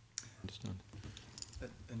skin of it. Understand.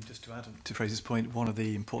 And just to add to Fraser's point, one of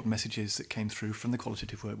the important messages that came through from the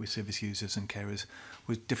qualitative work with service users and carers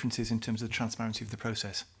was differences in terms of the transparency of the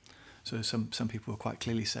process. So some people were quite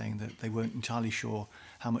clearly saying that they weren't entirely sure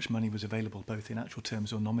how much money was available, both in actual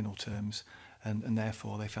terms or nominal terms, and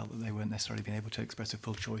therefore they felt that they weren't necessarily being able to express a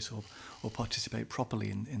full choice or participate properly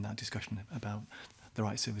in that discussion about the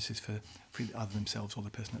right services for either themselves or the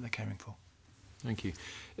person that they're caring for. Thank you.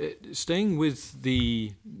 Staying with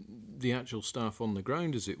the actual staff on the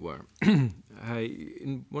ground, as it were,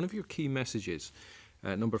 in one of your key messages,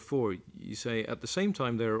 number 4, you say, at the same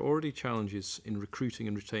time, there are already challenges in recruiting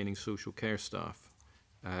and retaining social care staff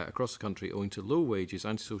across the country owing to low wages,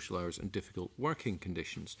 antisocial hours and difficult working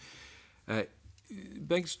conditions.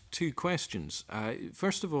 Begs 2 questions.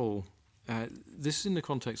 First of all, this is in the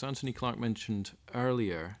context Antony Clark mentioned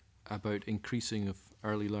earlier about increasing of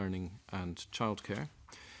early learning and childcare.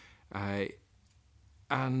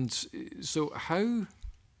 And so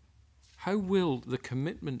how will the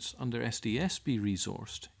commitments under SDS be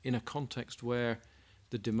resourced in a context where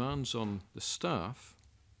the demands on the staff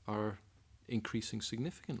are increasing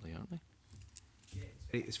significantly, aren't they?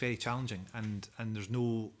 It's very challenging, and there's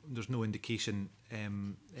no indication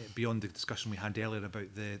beyond the discussion we had earlier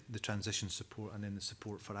about the transition support and then the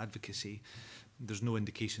support for advocacy. There's no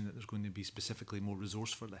indication that there's going to be specifically more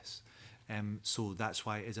resource for this. So that's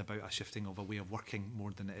why it is about a shifting of a way of working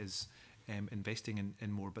more than it is investing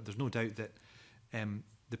in more. But there's no doubt that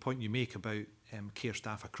the point you make about care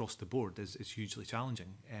staff across the board is hugely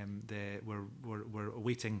challenging. We're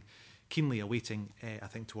keenly awaiting, I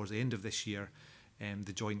think towards the end of this year,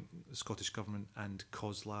 the joint Scottish Government and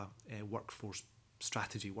COSLA workforce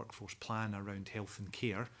strategy, workforce plan around health and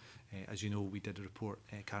care. As you know, we did a report,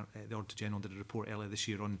 the Auditor General did a report earlier this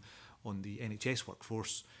year on the NHS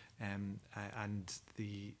workforce, and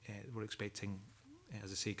we're expecting,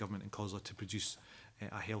 as I say, Government and COSLA to produce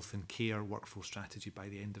a health and care workforce strategy by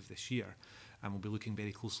the end of this year. And we'll be looking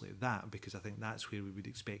very closely at that, because I think that's where we would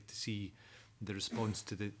expect to see the response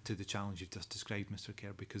to the challenge you've just described, Mr.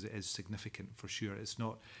 Kerr, because it is significant for sure. It's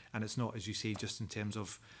not, as you say, just in terms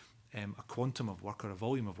of a quantum of work or a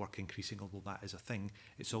volume of work increasing, although that is a thing.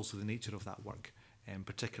 It's also the nature of that work,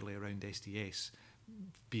 particularly around SDS,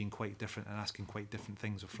 being quite different and asking quite different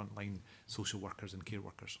things of frontline social workers and care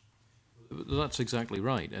workers. That's exactly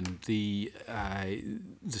right. And the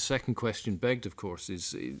second question begged, of course,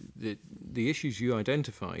 is the issues you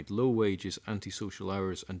identified, low wages, antisocial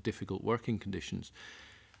hours and difficult working conditions,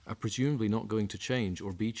 are presumably not going to change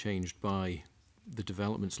or be changed by the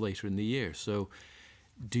developments later in the year. So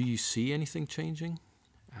do you see anything changing?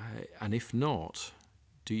 And if not,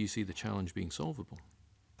 do you see the challenge being solvable?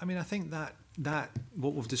 I mean, I think that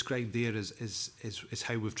what we've described there is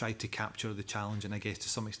how we've tried to capture the challenge, and I guess to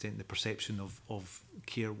some extent the perception of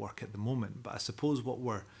care work at the moment. But I suppose what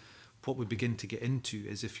we begin to get into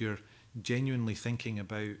is, if you're genuinely thinking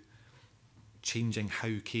about changing how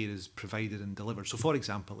care is provided and delivered. So, for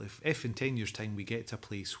example, if in 10 years' time we get to a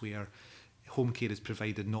place where home care is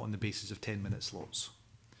provided not on the basis of 10-minute slots,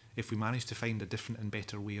 if we manage to find a different and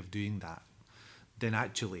better way of doing that, then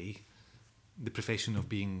actually the profession of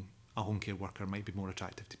being a home care worker might be more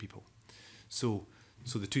attractive to people. So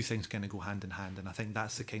the two things kind of go hand in hand, and I think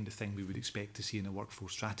that's the kind of thing we would expect to see in a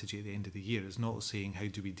workforce strategy at the end of the year. It's not saying how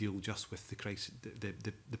do we deal just with the crisis,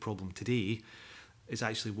 the problem today. It's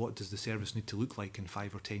actually what does the service need to look like in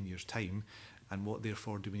 5 or 10 years' time, and what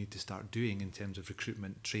therefore do we need to start doing in terms of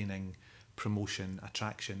recruitment, training, promotion,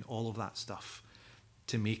 attraction, all of that stuff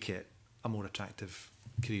to make it a more attractive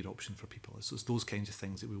career option for people. So it's those kinds of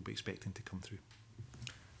things that we'll be expecting to come through.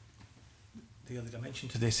 The other dimension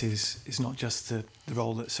to this is not just the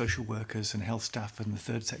role that social workers and health staff and the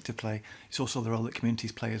third sector play, it's also the role that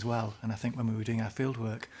communities play as well. And I think when we were doing our field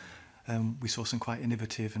work, we saw some quite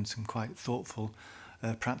innovative and some quite thoughtful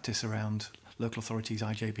practice around local authorities,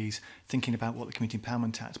 IJBs, thinking about what the Community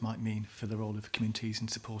Empowerment Act might mean for the role of communities in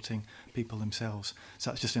supporting people themselves.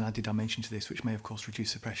 So that's just an added dimension to this, which may of course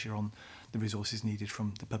reduce the pressure on the resources needed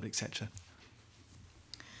from the public sector.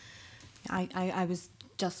 I was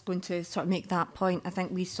just going to sort of make that point. I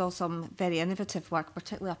think we saw some very innovative work,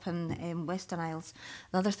 particularly up in Western Isles.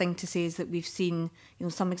 Another thing to say is that we've seen,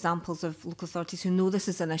 some examples of local authorities who know this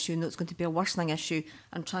is an issue, know it's going to be a worsening issue,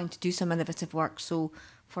 and trying to do some innovative work. So,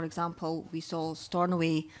 for example, we saw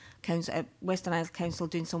Stornoway Western Isles Council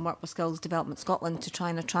doing some work with Skills Development Scotland to try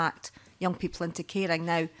and attract young people into caring.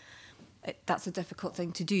 Now, that's a difficult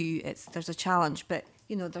thing to do. There's a challenge, but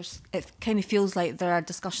you know, it kind of feels like there are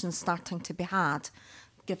discussions starting to be had,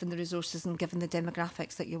 given the resources and given the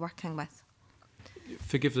demographics that you're working with.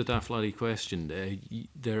 Forgive the daft laddie question.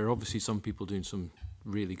 There are obviously some people doing some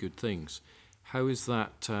really good things. How is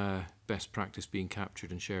that best practice being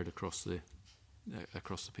captured and shared across the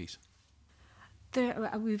piece?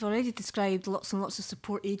 We've already described lots and lots of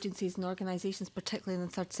support agencies and organisations, particularly in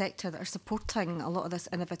the third sector, that are supporting a lot of this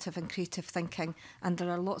innovative and creative thinking. And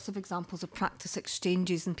there are lots of examples of practice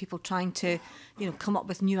exchanges and people trying to, you know, come up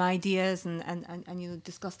with new ideas and you know,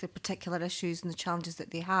 discuss their particular issues and the challenges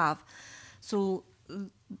that they have. So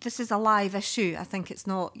this is a live issue. I think it's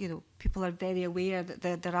not, you know, people are very aware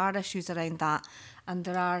that there are issues around that, and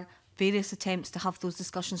there are various attempts to have those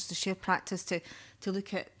discussions, to share practice, to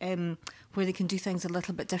look at where they can do things a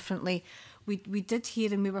little bit differently. We did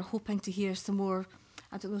hear, and we were hoping to hear some more,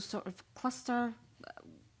 I don't know, sort of cluster.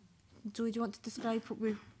 Zoe, do you want to describe what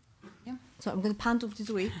we... Yeah. So I'm going to hand over to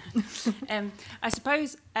Zoe. I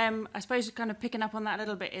suppose kind of picking up on that a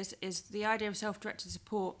little bit is the idea of self-directed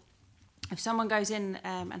support. If someone goes in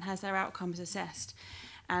and has their outcomes assessed,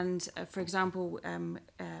 and for example,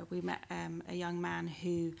 we met a young man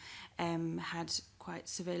who had quite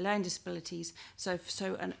severe learning disabilities. So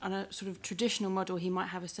on a sort of traditional model, he might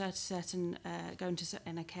have a certain going to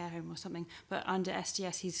in a care home or something. But under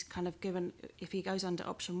SDS, he's kind of given, if he goes under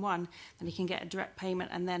option 1, then he can get a direct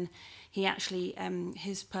payment. And then he actually,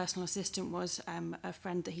 his personal assistant was a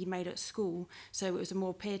friend that he made at school. So it was a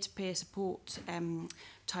more peer-to-peer support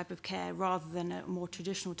type of care rather than a more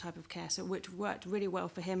traditional type of care, so which worked really well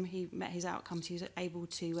for him. He met his outcomes. He was able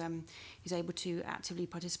to actively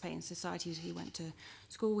participate in society. He went to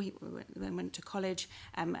school, he went to college,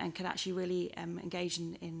 and could actually really engage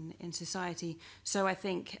in society. So I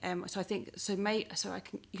think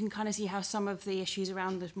you can kind of see how some of the issues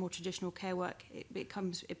around the more traditional care work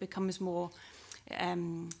becomes more.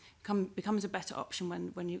 Becomes a better option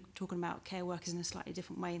when you're talking about care workers in a slightly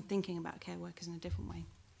different way and thinking about care workers in a different way.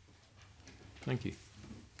 Thank you.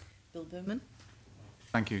 Bill Bowman.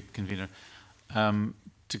 Thank you, Convener.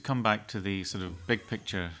 To come back to the sort of big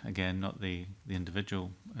picture again, not the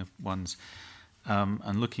individual ones,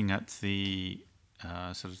 and looking at the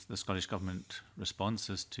sort of the Scottish Government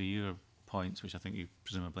responses to your points, which I think you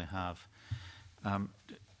presumably have,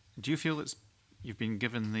 do you feel that you've been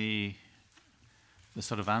given the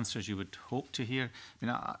sort of answers you would hope to hear? I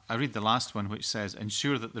mean, I read the last one, which says,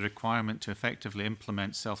 ensure that the requirement to effectively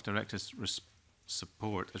implement self-directed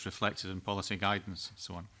support is reflected in policy guidance and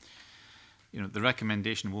so on. You know, the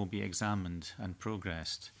recommendation will be examined and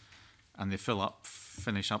progressed, and they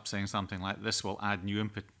finish up saying something like, this will add new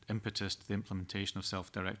impetus to the implementation of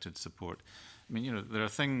self-directed support. I mean, you know, there are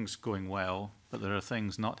things going well, but there are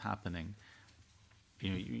things not happening. You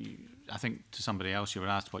know, I think to somebody else you were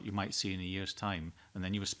asked what you might see in a year's time, and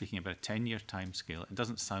then you were speaking about a 10-year time scale. It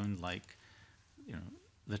doesn't sound like, you know,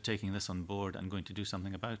 they're taking this on board and going to do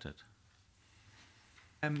something about it.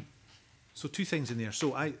 So two things in there.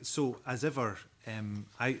 So as ever,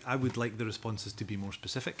 I would like the responses to be more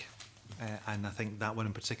specific, and I think that one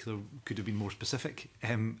in particular could have been more specific.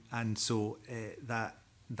 And so that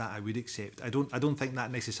I would accept. I don't think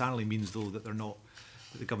that necessarily means though that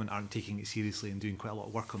the government aren't taking it seriously and doing quite a lot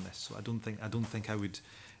of work on this. So I don't think I would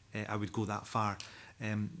go that far.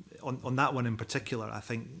 On that one in particular, I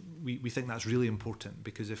think we think that's really important,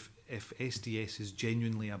 because if SDS is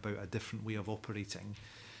genuinely about a different way of operating,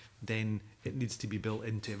 then it needs to be built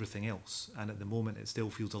into everything else. And at the moment, it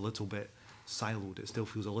still feels a little bit siloed. It still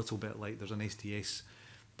feels a little bit like there's an SDS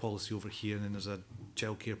policy over here, and then there's a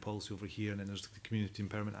childcare policy over here, and then there's the Community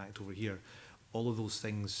Empowerment Act over here. All of those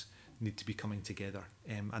things need to be coming together,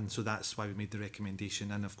 and so that's why we made the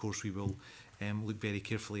recommendation. And of course, we will look very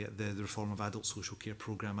carefully at the reform of adult social care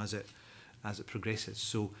programme as it progresses.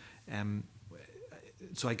 So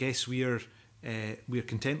I guess we are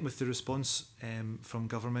content with the response from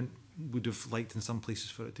government. Would have liked in some places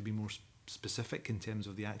for it to be more specific in terms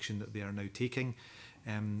of the action that they are now taking.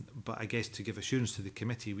 But I guess to give assurance to the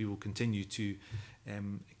committee, we will continue to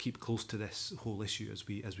keep close to this whole issue as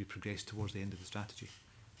we progress towards the end of the strategy.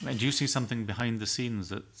 And do you see something behind the scenes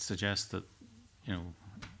that suggests that, you know,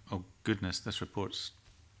 oh goodness, this report's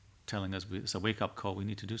telling us it's a wake-up call, we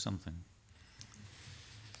need to do something?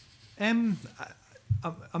 I'm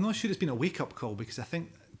not sure it's been a wake-up call, because I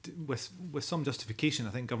think with some justification, I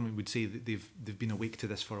think government would say that they've been awake to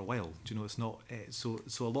this for a while. Do you know, it's not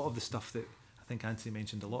so a lot of the stuff that I think Antony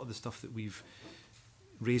mentioned, a lot of the stuff that we've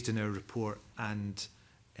raised in our report and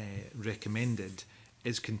recommended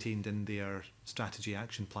is contained in their strategy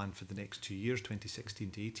action plan for the next 2 years,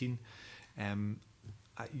 2016 to 18.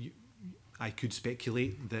 I could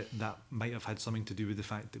speculate that that might have had something to do with the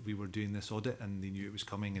fact that we were doing this audit and they knew it was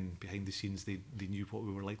coming, and behind the scenes they knew what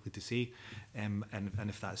we were likely to say. And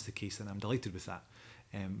if that's the case, then I'm delighted with that,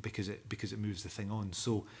 because it moves the thing on.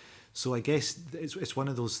 So I guess it's one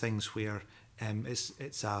of those things where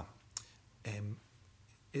it's a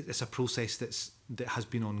process that has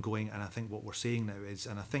been ongoing, and I think what we're saying now is,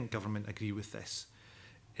 and I think government agree with this,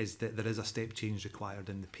 is that there is a step change required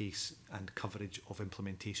in the pace and coverage of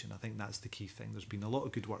implementation. I think that's the key thing. There's been a lot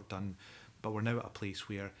of good work done, but we're now at a place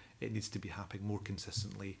where it needs to be happening more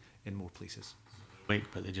consistently in more places. Wait,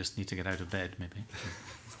 but they just need to get out of bed, maybe.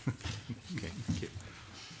 Okay, thank you.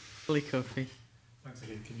 Fully coffee. Thanks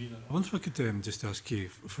again, Convener. I wonder if I could just ask you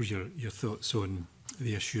for your thoughts on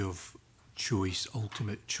the issue of choice,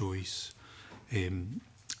 ultimate choice.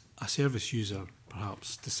 A service user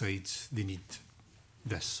perhaps decides they need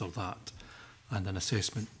this or that, and an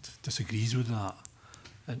assessment disagrees with that,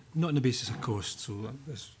 and not on the basis of cost. So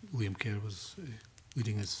as Liam Kerr was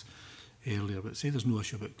leading us earlier, but say there's no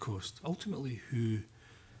issue about cost. Ultimately, who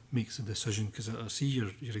makes the decision? Because I see your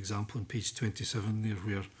example on page 27 there,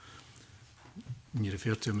 where you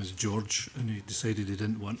refer to him as George, and he decided he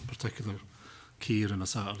didn't want particular care on a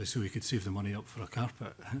Saturday so he could save the money up for a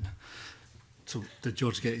carpet. So did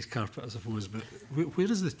George get his carpet, I suppose? But where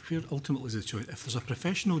ultimately is the choice? If there's a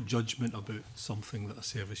professional judgment about something that a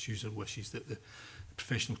service user wishes that the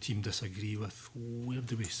professional team disagree with, where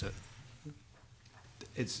do we sit?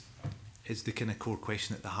 It's the kind of core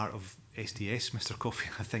question at the heart of SDS, Mr. Coffey,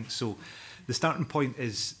 I think. So the starting point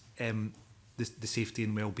is the safety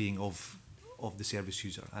and well-being of the service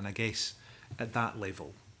user. And I guess at that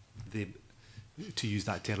level, to use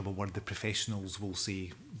that terrible word, the professionals will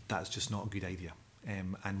say that's just not a good idea.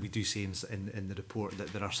 And we do say in the report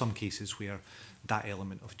that there are some cases where that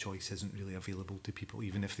element of choice isn't really available to people,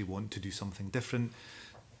 even if they want to do something different.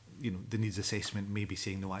 You know, the needs assessment may be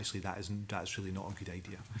saying, no, actually that's really not a good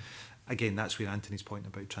idea. Again, that's where Antony's point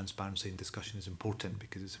about transparency and discussion is important,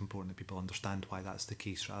 because it's important that people understand why that's the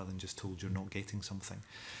case rather than just told you're not getting something.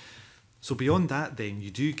 So beyond that, then,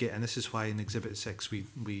 you do get, and this is why in Exhibit 6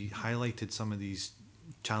 we highlighted some of these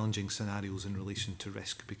challenging scenarios in relation to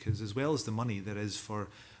risk, because as well as the money there is for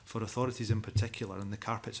authorities in particular, and the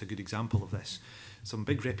carpet's a good example of this, some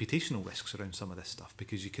big reputational risks around some of this stuff,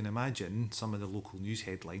 because you can imagine some of the local news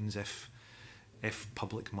headlines if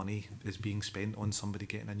public money is being spent on somebody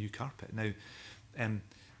getting a new carpet. Now,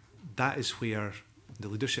 that is where the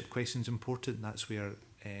leadership question is important. That's where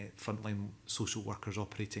frontline social workers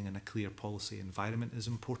operating in a clear policy environment is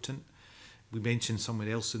important. We mentioned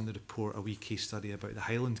somewhere else in the report a wee case study about the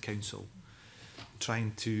Highland Council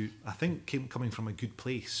trying to, I think coming from a good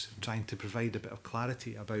place, trying to provide a bit of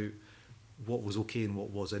clarity about what was okay and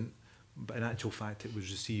what wasn't. But in actual fact, it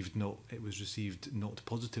was received not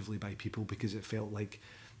positively by people, because it felt like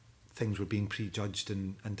things were being prejudged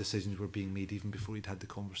and decisions were being made even before you'd had the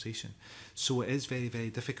conversation. So it is very, very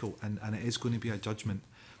difficult, and it is going to be a judgment,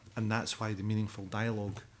 and that's why the meaningful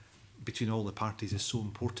dialogue between all the parties is so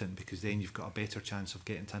important, because then you've got a better chance of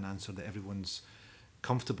getting to an answer that everyone's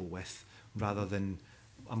comfortable with, rather than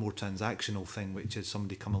a more transactional thing, which is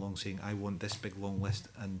somebody come along saying, I want this big long list,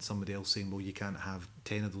 and somebody else saying, well, you can't have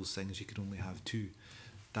 10 of those things, you can only have 2.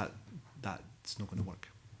 That's not going to work.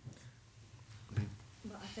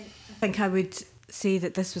 Well, I think I would say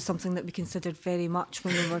that this was something that we considered very much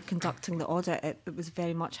when we were conducting the audit. It was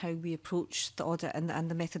very much how we approached the audit and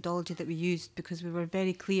the methodology that we used, because we were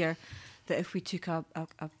very clear that if we took a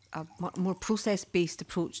more process-based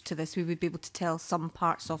approach to this, we would be able to tell some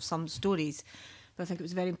parts of some stories. But I think it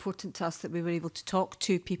was very important to us that we were able to talk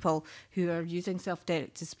to people who are using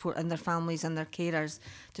self-directed support and their families and their carers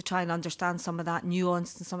to try and understand some of that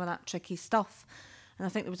nuance and some of that tricky stuff. And I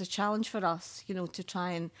think there was a challenge for us, to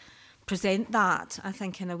try and present that, I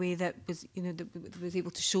think, in a way that was, that was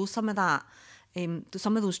able to show some of that,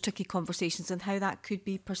 some of those tricky conversations and how that could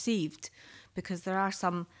be perceived, because there are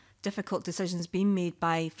some difficult decisions being made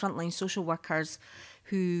by frontline social workers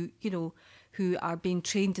who are being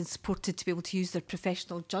trained and supported to be able to use their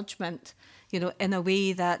professional judgment, in a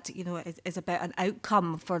way that, is about an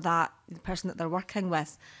outcome for the person that they're working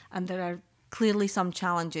with. And there are clearly some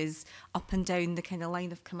challenges up and down the kind of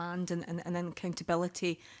line of command and then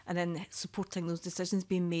accountability, and then supporting those decisions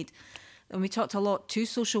being made. And we talked a lot to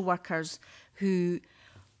social workers who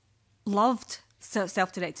loved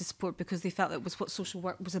self-directed support because they felt it was what social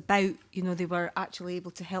work was about. They were actually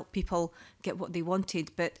able to help people get what they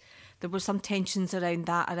wanted, but there were some tensions around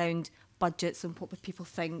that, around budgets and what would people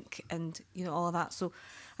think, and all of that. So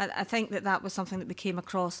I think that was something that we came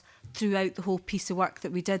across throughout the whole piece of work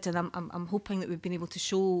that we did, and I'm hoping that we've been able to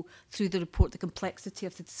show through the report the complexity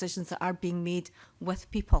of the decisions that are being made with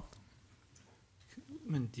people.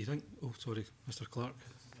 I mean, do you think... Oh, sorry, Mr Clark.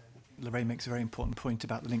 Lorraine makes a very important point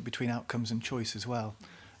about the link between outcomes and choice as well.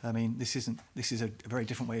 I mean, this is a very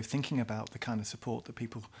different way of thinking about the kind of support that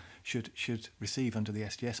people should receive under the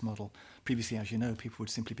SDS model. Previously, as you know, people would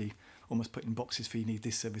simply be almost put in boxes for you need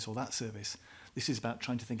this service or that service. This is about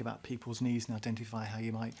trying to think about people's needs and identify how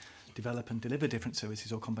you might develop and deliver different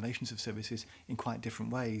services or combinations of services in quite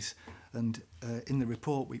different ways. And in the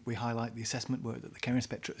report, we highlight the assessment work that the Care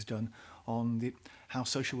Inspectorate has done on how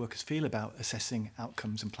social workers feel about assessing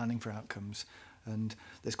outcomes and planning for outcomes. And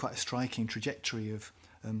there's quite a striking trajectory of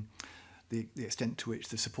the extent to which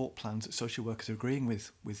the support plans that social workers are agreeing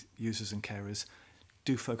with users and carers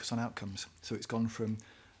do focus on outcomes. So it's gone from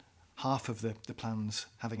half of the plans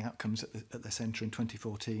having outcomes at the centre in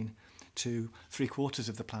 2014 to 3/4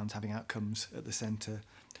 of the plans having outcomes at the centre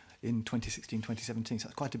in 2016-2017. So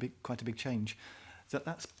that's quite a big change.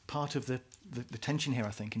 That's part of the tension here,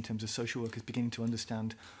 I think, in terms of social workers beginning to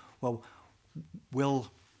understand, well,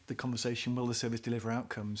 will the service deliver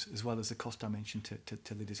outcomes as well as the cost dimension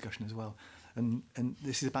to the discussion as well. And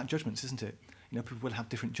this is about judgments, isn't it? You know, people will have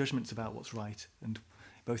different judgments about what's right, and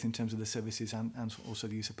both in terms of the services and also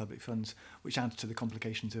the use of public funds, which adds to the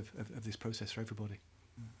complications of this process for everybody.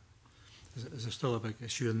 Is there still a big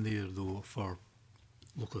issue in there, though, for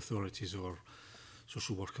local authorities or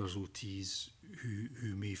social workers, OTs,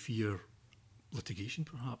 who may fear litigation,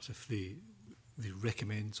 perhaps, if they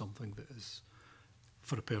recommend something that is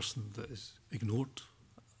for a person that is ignored?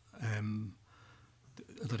 Are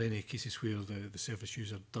there any cases where the service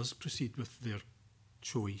user does proceed with their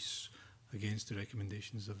choice against the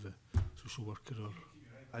recommendations of the social worker? Or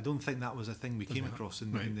I don't think that was a thing we came across.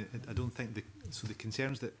 I don't think the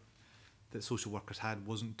concerns that social workers had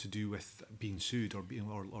wasn't to do with being sued or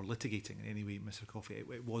litigating in any way, Mr. Coffey.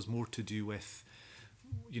 It was more to do with,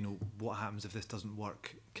 you know, what happens if this doesn't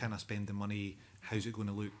work? Can I spend the money? How's it going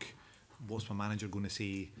to look? What's my manager going to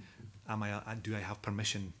say? Do I have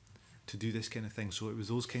permission to do this kind of thing? So it was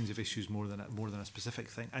those kinds of issues more than a specific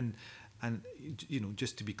thing. And you know,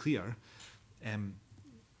 just to be clear,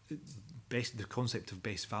 the concept of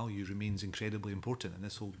best value remains incredibly important in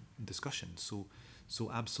this whole discussion.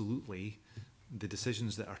 So absolutely, the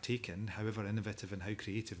decisions that are taken, however innovative and how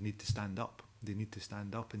creative, need to stand up. They need to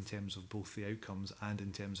stand up in terms of both the outcomes and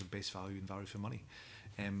in terms of best value and value for money.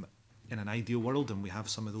 In an ideal world, and we have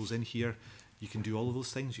some of those in here, you can do all of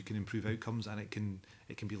those things. You can improve outcomes, and it can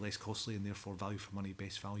be less costly, and therefore value for money,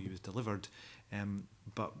 best value is delivered.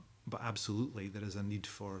 But absolutely, there is a need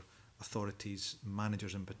for authorities,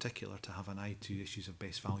 managers in particular, to have an eye to issues of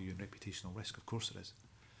best value and reputational risk. Of course, there is.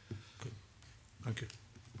 Good. Thank you.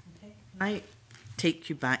 Okay. I take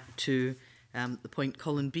you back to the point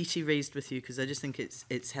Colin Beattie raised with you, because I just think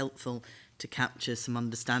it's helpful to capture some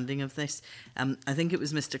understanding of this. I think it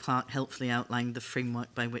was Mr. Clark helpfully outlined the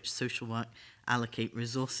framework by which social work allocate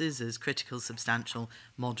resources as critical, substantial,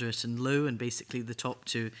 moderate and low, and basically the top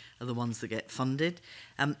two are the ones that get funded.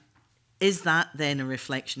 Is that then a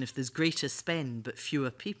reflection, if there's greater spend but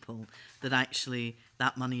fewer people, that actually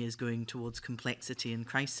that money is going towards complexity and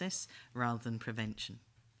crisis rather than prevention?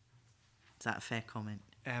 Is that a fair comment?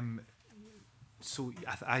 So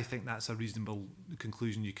I think that's a reasonable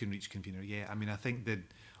conclusion you can reach, convener. Yeah, I mean, I think that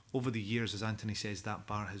over the years, as Antony says, that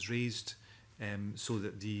bar has raised, so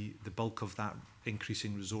that the bulk of that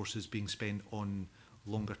increasing resources being spent on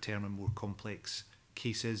longer term and more complex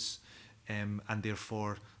cases, and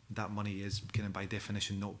therefore that money is kind of by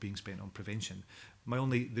definition not being spent on prevention.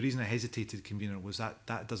 The reason I hesitated, convener, was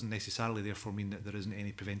that doesn't necessarily therefore mean that there isn't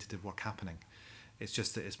any preventative work happening. It's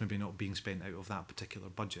just that it's maybe not being spent out of that particular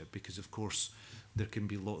budget, because of course there can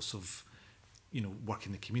be lots of, you know, work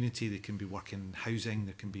in the community, there can be work in housing,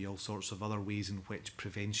 there can be all sorts of other ways in which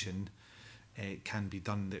prevention can be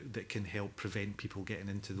done that can help prevent people getting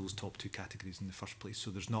into those top two categories in the first place.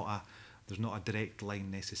 So there's not a direct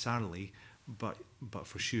line necessarily, but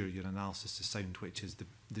for sure your analysis is sound, which is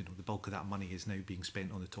the bulk of that money is now being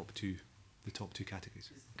spent on the top two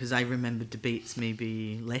categories. Because I remember debates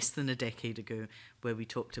maybe less than a decade ago where we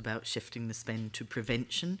talked about shifting the spend to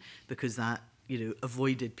prevention, because that, you know,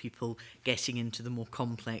 avoided people getting into the more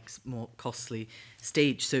complex, more costly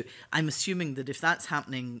stage. So I'm assuming that if that's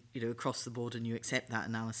happening, you know, across the board and you accept that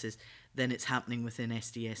analysis, then it's happening within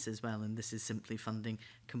SDS as well, and this is simply funding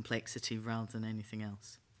complexity rather than anything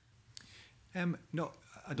else. No,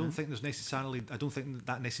 I don't think there's necessarily. I don't think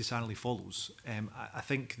that necessarily follows. I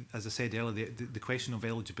think, as I said earlier, the question of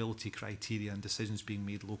eligibility criteria and decisions being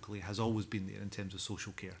made locally has always been there in terms of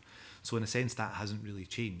social care. So in a sense, that hasn't really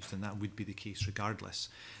changed, and that would be the case regardless.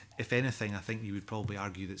 If anything, I think you would probably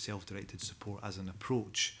argue that self-directed support as an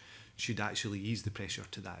approach should actually ease the pressure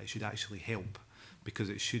to that. It should actually help, because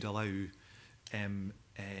it should allow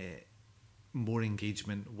more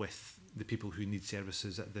engagement with the people who need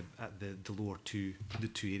services at the lower two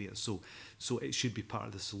areas. So it should be part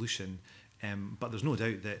of the solution. But there's no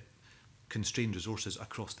doubt that constrained resources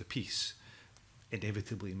across the piece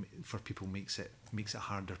inevitably for people makes it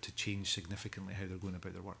harder to change significantly how they're going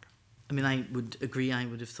about their work. I mean, I would agree. I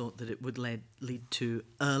would have thought that it would lead to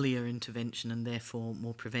earlier intervention and therefore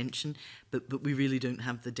more prevention. But we really don't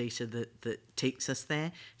have the data that takes us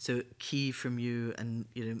there. So key from you, and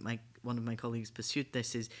one of my colleagues pursued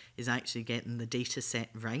this, is actually getting the data set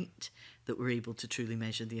right, that we're able to truly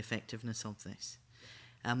measure the effectiveness of this.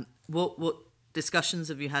 What discussions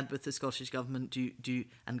have you had with the Scottish Government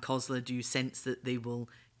and COSLA? Do you sense that they will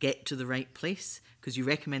get to the right place? Because you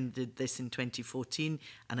recommended this in 2014,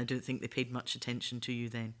 and I don't think they paid much attention to you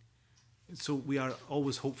then. So we are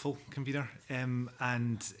always hopeful, convener,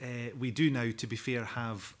 and we do now, to be fair,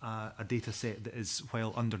 have a data set that is,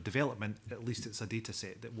 while under development, at least it's a data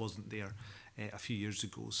set that wasn't there a few years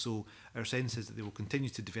ago. So our sense is that they will continue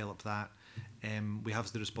to develop that. We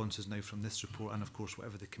have the responses now from this report, and of course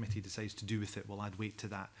whatever the committee decides to do with it will add weight to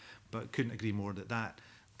that. But couldn't agree more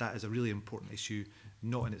that is a really important issue,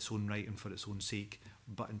 not in its own right and for its own sake,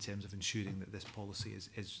 but in terms of ensuring that this policy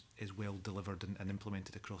is well delivered and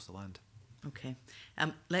implemented across the land. Okay.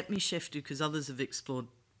 Let me shift you, because others have explored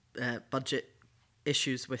budget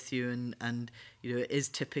issues with you, and it is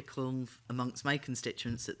typical amongst my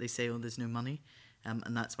constituents that they say, oh, there's no money,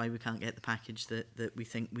 and that's why we can't get the package that we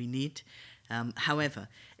think we need. However,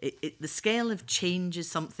 the scale of change is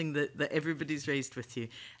something that everybody's raised with you.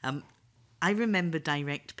 I remember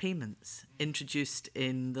direct payments introduced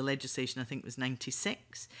in the legislation, I think it was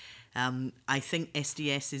 96. I think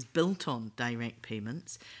SDS is built on direct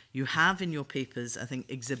payments. You have in your papers, I think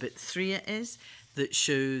Exhibit 3 it is, that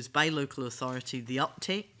shows by local authority the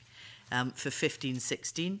uptake for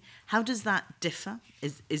 15-16. How does that differ?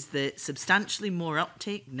 Is there substantially more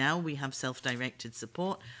uptake now we have self-directed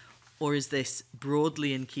support, or is this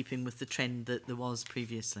broadly in keeping with the trend that there was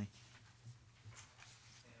previously?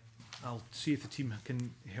 I'll see if the team can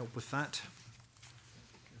help with that.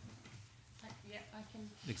 Yeah, I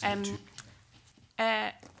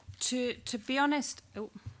can. To be honest,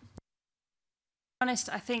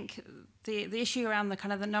 I think the issue around the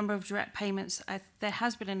kind of the number of direct payments, there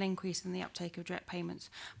has been an increase in the uptake of direct payments,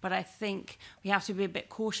 but I think we have to be a bit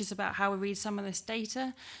cautious about how we read some of this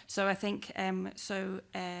data. So I think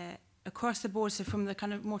across the board, so from the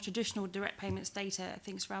kind of more traditional direct payments data, I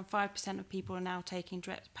think it's around 5% of people are now taking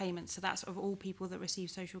direct payments. So that's of all people that receive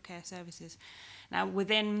social care services. Now,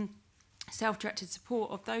 within self-directed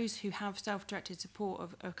support, of those who have self-directed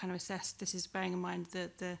support are kind of assessed, this is bearing in mind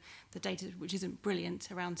the data which isn't brilliant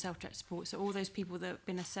around self-directed support, so all those people that have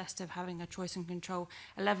been assessed of having a choice and control,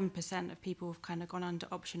 11% of people have kind of gone under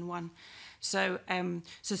option 1. So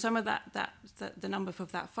some of the number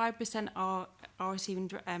of that 5% are receiving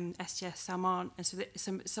STS, some aren't, and so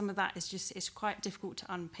some of that is just, it's quite difficult to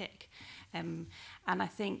unpick. And I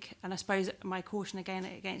think, and I suppose my caution again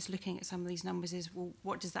against looking at some of these numbers is, well,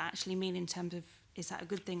 what does that actually mean in terms of, is that a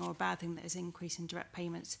good thing or a bad thing that is increase in direct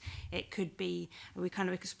payments? It could be, we kind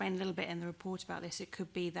of explained a little bit in the report about this, it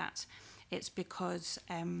could be that it's because,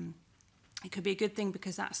 it could be a good thing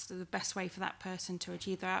because that's the best way for that person to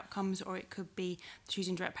achieve their outcomes, or it could be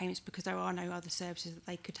choosing direct payments because there are no other services that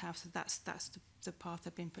they could have, so that's the path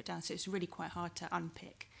they've been put down. So it's really quite hard to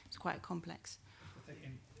unpick, it's quite complex.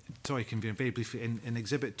 Sorry, Convener, very briefly, in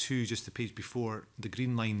Exhibit 2, just the page before, the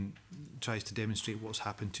green line tries to demonstrate what's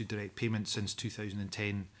happened to direct payments since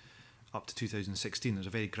 2010 up to 2016. There's a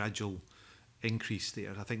very gradual increase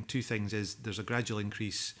there. I think two things is, there's a gradual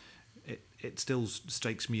increase. It still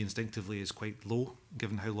strikes me instinctively as quite low,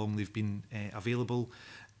 given how long they've been available.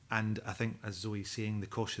 And I think, as Zoe's saying, the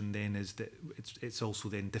caution then is that it's also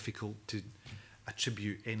then difficult to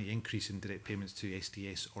attribute any increase in direct payments to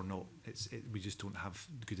SDS or not. We just don't have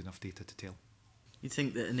good enough data to tell. You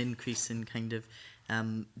think that an increase in kind of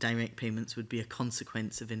direct payments would be a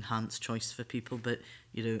consequence of enhanced choice for people, but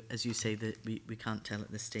as you say, that we can't tell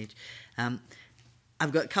at this stage.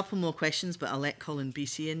 I've got a couple more questions, but I'll let Colin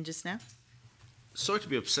BC in just now. Sorry to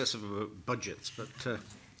be obsessive about budgets, but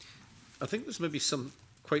I think there's maybe some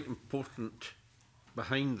quite important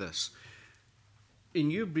behind this. In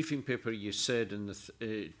your briefing paper, you said in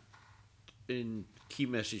in key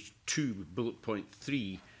message 2, bullet point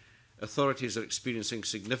 3, authorities are experiencing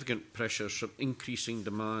significant pressures from increasing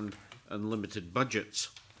demand and limited budgets.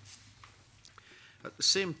 At the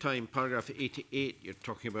same time, paragraph 88, you're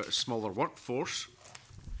talking about a smaller workforce.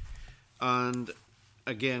 And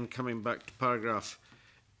again, coming back to paragraph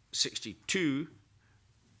 62,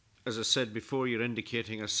 as I said before, you're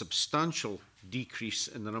indicating a substantial decrease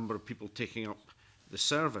in the number of people taking up the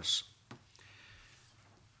service.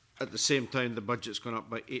 At the same time, the budget's gone up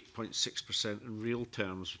by 8.6% in real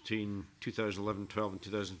terms between 2011-12 and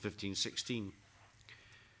 2015-16.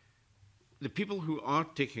 The people who are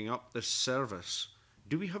taking up this service,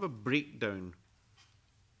 do we have a breakdown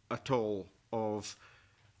at all of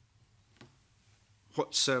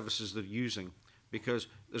what services they're using? Because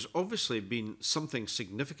there's obviously been something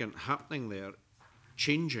significant happening there,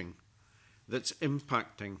 changing, that's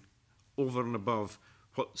impacting over and above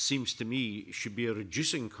what seems to me should be a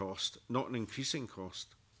reducing cost, not an increasing cost.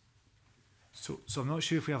 So I'm not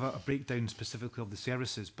sure if we have a breakdown specifically of the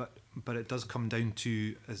services, but it does come down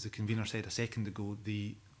to, as the convener said a second ago,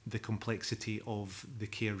 the complexity of the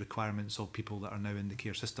care requirements of people that are now in the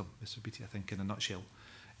care system, Mr. Beattie, I think, in a nutshell.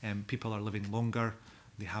 People are living longer,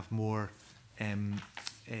 they have more and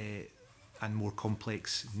more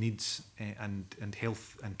complex needs and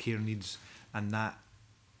health and care needs, and that,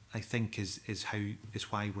 I think, is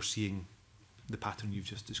why we're seeing the pattern you've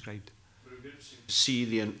just described. See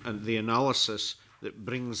the analysis that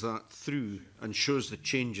brings that through and shows the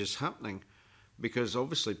changes happening, because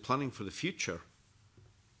obviously planning for the future,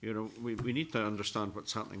 you know, we need to understand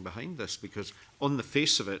what's happening behind this, because on the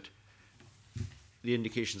face of it, the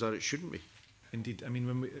indications are it shouldn't be. Indeed. I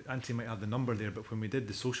mean, Antony might have the number there, but when we did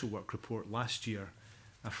the social work report last year,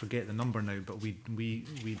 I forget the number now, but we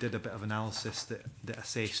did a bit of analysis that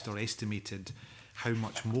assessed or estimated how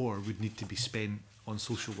much more would need to be spent on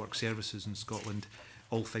social work services in Scotland,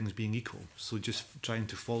 all things being equal. So just trying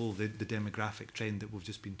to follow the demographic trend that we've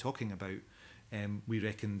just been talking about, we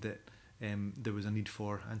reckoned that there was a need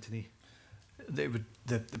for, Antony?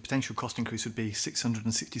 The potential cost increase would be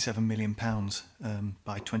 £667 million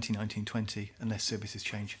by 2019-20 unless services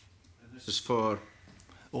change. This is for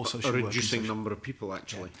also a reducing number of people,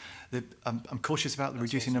 actually. Yeah. I'm cautious about the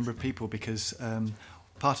reducing number of people because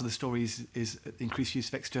part of the story is increased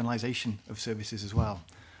use of externalisation of services as well.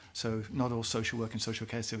 So not all social work and social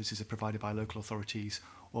care services are provided by local authorities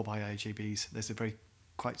or by IAJBs. There's a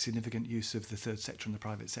quite significant use of the third sector and the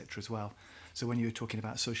private sector as well. So when you're talking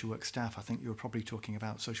about social work staff, I think you're probably talking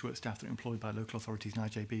about social work staff that are employed by local authorities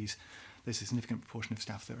and IJBs. There's a significant proportion of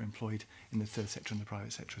staff that are employed in the third sector and the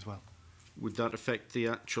private sector as well. Would that affect the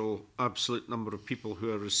actual absolute number of people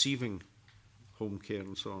who are receiving home care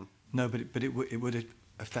and so on? No, but it would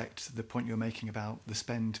affect the point you're making about the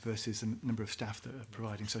spend versus the number of staff that are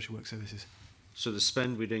providing social work services. So the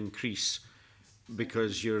spend would increase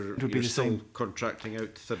because you're still same. Contracting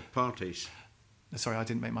out to third parties? Sorry, I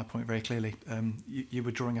didn't make my point very clearly. You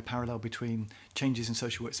were drawing a parallel between changes in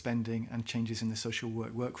social work spending and changes in the social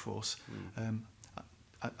work workforce.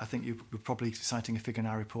 I think you were probably citing a figure in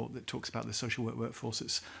our report that talks about the social work workforce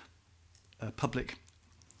that's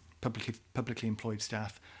publicly employed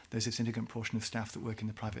staff. There's a significant portion of staff that work in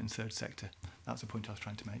the private and third sector. That's the point I was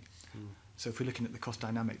trying to make. So if we're looking at the cost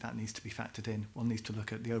dynamic, that needs to be factored in. One needs to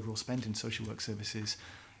look at the overall spend in social work services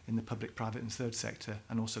in the public, private and third sector,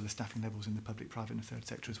 and also the staffing levels in the public, private and third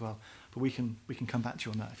sector as well. But we can come back to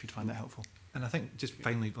you on that if you'd find that helpful. And I think just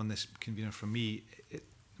finally on this, convener, from me,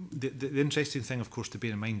 the interesting thing, of course, to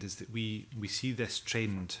bear in mind is that we see this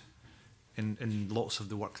trend in lots of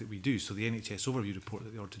the work that we do. So the NHS overview report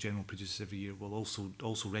that the Auditor General produces every year will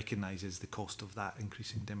also recognises the cost of that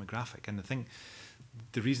increasing demographic. And I think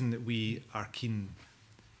the reason that we are keen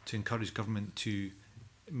to encourage government to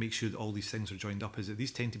make sure that all these things are joined up is that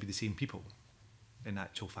these tend to be the same people in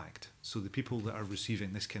actual fact. So the people that are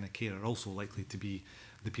receiving this kind of care are also likely to be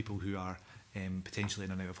the people who are potentially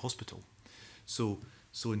in and out of hospital. So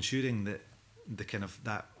ensuring that the kind of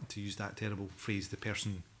that, to use that terrible phrase, the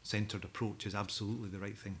person-centred approach is absolutely the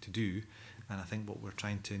right thing to do. And I think what we're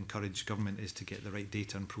trying to encourage government is to get the right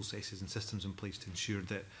data and processes and systems in place to ensure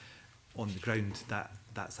that on the ground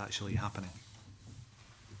that's actually happening.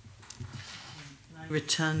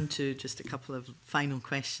 Return to just a couple of final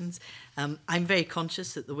questions. I'm very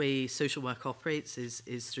conscious that the way social work operates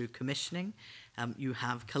is through commissioning. You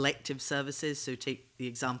have collective services, so take the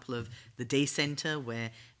example of the day centre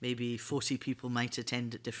where maybe 40 people might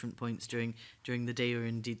attend at different points during the day or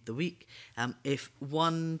indeed the week. If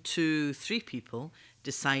 1, 2, 3 people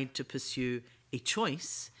decide to pursue a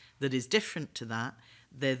choice that is different to that,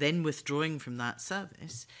 they're then withdrawing from that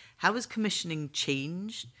service. How has commissioning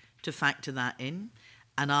changed to factor that in?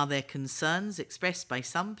 And are there concerns expressed by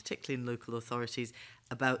some, particularly in local authorities,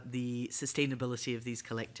 about the sustainability of these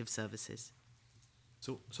collective services?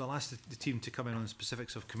 So I'll ask the team to come in on the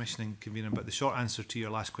specifics of commissioning, convener, but the short answer to your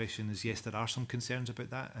last question is yes, there are some concerns about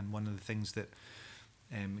that, and one of the things that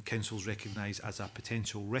councils recognise as a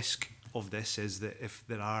potential risk of this is that if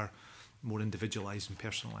there are more individualised and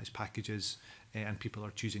personalised packages and people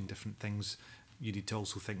are choosing different things, you need to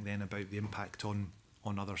also think then about the impact on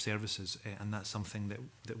other services, and that's something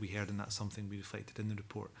that we heard, and that's something we reflected in the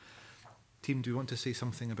report. Team, do you want to say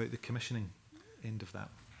something about the commissioning end of that?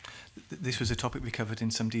 This was a topic we covered in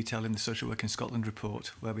some detail in the Social Work in Scotland report,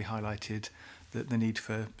 where we highlighted the need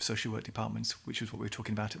for social work departments, which was what we were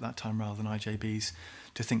talking about at that time rather than IJBs,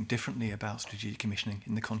 to think differently about strategic commissioning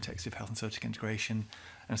in the context of health and social integration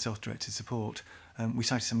and self-directed support. We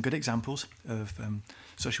cited some good examples of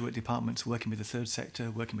social work departments working with the third sector,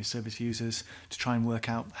 working with service users to try and work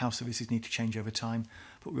out how services need to change over time.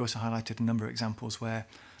 But we also highlighted a number of examples where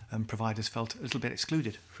providers felt a little bit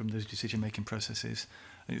excluded from those decision-making processes.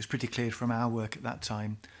 And it was pretty clear from our work at that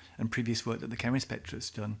time and previous work that the Care Inspector has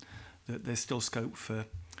done that there's still scope for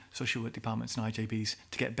social work departments and IJBs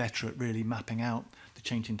to get better at really mapping out the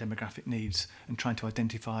changing demographic needs and trying to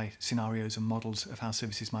identify scenarios and models of how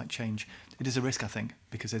services might change. It is a risk, I think,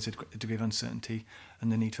 because there's a degree of uncertainty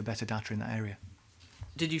and the need for better data in that area.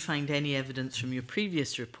 Did you find any evidence from your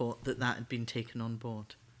previous report that that had been taken on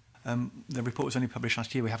board? The report was only published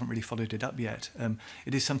last year. We haven't really followed it up yet.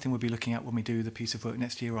 It is something we'll be looking at when we do the piece of work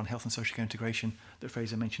next year on health and social care integration that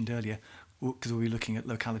Fraser mentioned earlier, because we'll be looking at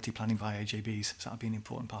locality planning via AJBs, so that'll be an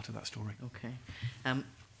important part of that story. Okay.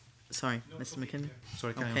 Sorry, no, Mr. McKinlay.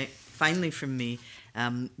 Sorry, okay. Finally, from me,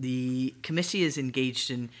 the committee is engaged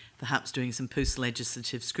in perhaps doing some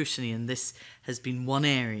post-legislative scrutiny, and this has been one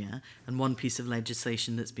area and one piece of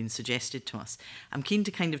legislation that's been suggested to us. I'm keen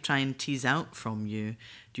to kind of try and tease out from you,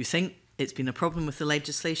 do you think it's been a problem with the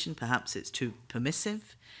legislation? Perhaps it's too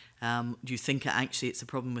permissive? Do you think actually it's a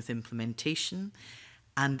problem with implementation?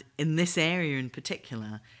 And in this area in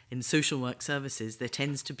particular, in social work services, there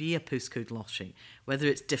tends to be a postcode lottery, whether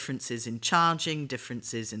it's differences in charging,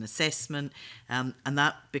 differences in assessment, and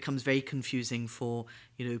that becomes very confusing for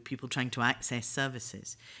people trying to access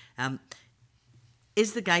services.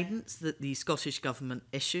 Is the guidance that the Scottish Government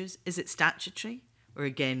issues, is it statutory? Or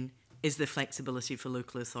again, is there flexibility for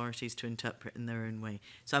local authorities to interpret in their own way?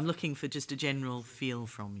 So I'm looking for just a general feel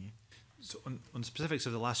from you. So on specifics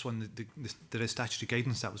of the last one, there is statutory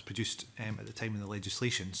guidance that was produced at the time of the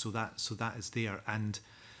legislation. So that is there,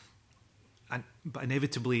 but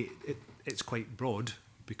inevitably it's quite broad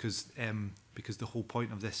because the whole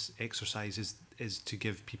point of this exercise is to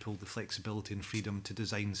give people the flexibility and freedom to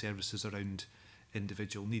design services around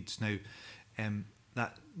individual needs. Now,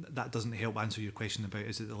 that doesn't help answer your question about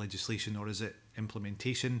is it the legislation or is it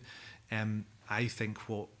implementation. I think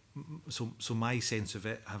So my sense of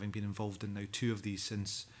it, having been involved in now 2 of these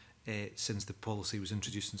since the policy was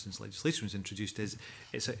introduced and since legislation was introduced, is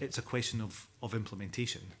it's a question of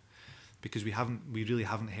implementation, because we really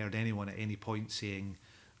haven't heard anyone at any point saying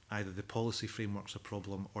either the policy framework's a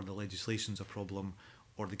problem or the legislation's a problem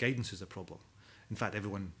or the guidance is a problem. In fact,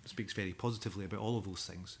 everyone speaks very positively about all of those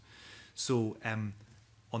things. So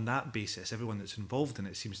on that basis, everyone that's involved in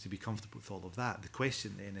it seems to be comfortable with all of that. The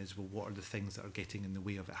question then is, well, what are the things that are getting in the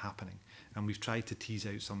way of it happening? And we've tried to tease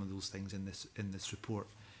out some of those things in this report,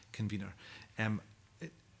 convener.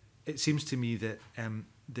 It seems to me that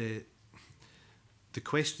the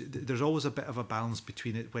question, there's always a bit of a balance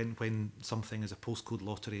between it when something is a postcode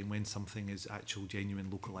lottery and when something is actual genuine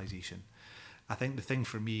localisation. I think the thing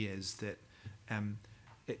for me is that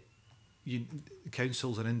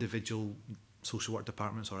councils and individual social work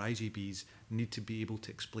departments or IJBs need to be able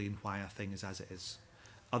to explain why a thing is as it is.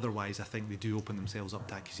 Otherwise, I think they do open themselves up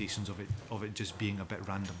to accusations of it just being a bit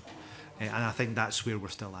random. And I think that's where we're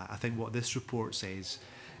still at. I think what this report says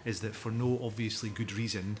is that for no obviously good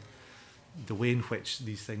reason, the way in which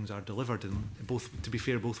these things are delivered, and both, to be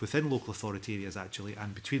fair, both within local authority areas actually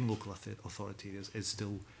and between local authority areas, is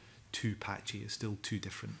still too patchy, it's still too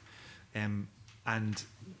different. And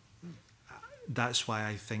that's why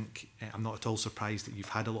I think I'm not at all surprised that you've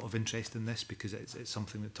had a lot of interest in this, because it's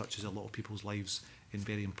something that touches a lot of people's lives in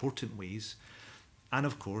very important ways. And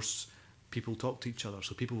of course, people talk to each other,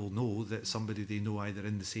 so people will know that somebody they know either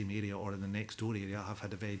in the same area or in the next door area have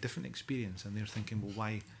had a very different experience, and they're thinking, well,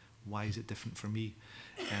 why is it different for me?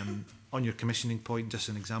 On your commissioning point, just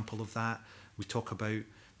an example of that, we talk about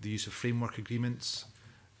the use of framework agreements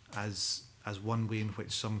as one way in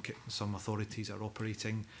which some authorities are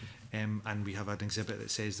operating, and we have an exhibit that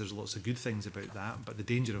says there's lots of good things about that, but the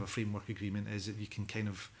danger of a framework agreement is that you can kind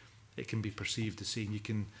of it can be perceived as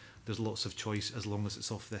saying there's lots of choice as long as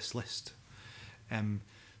it's off this list.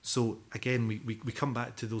 So again, we come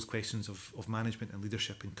back to those questions of management and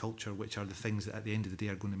leadership and culture, which are the things that at the end of the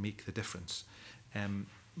day are going to make the difference.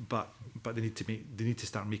 But they need to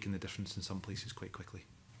start making the difference in some places quite quickly.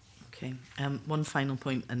 Okay. One final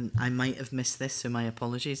point, and I might have missed this, so my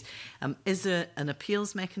apologies. Is there an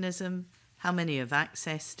appeals mechanism? How many have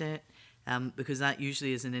accessed it? Because that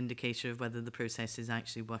usually is an indicator of whether the process is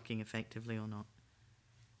actually working effectively or not.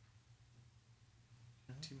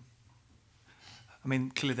 I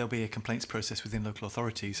mean, clearly there'll be a complaints process within local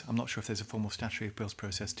authorities. I'm not sure if there's a formal statutory appeals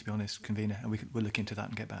process, to be honest, convener, and we'll look into that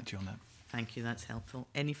and get back to you on that. Thank you, that's helpful.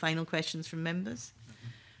 Any final questions from members?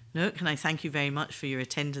 No, can I thank you very much for your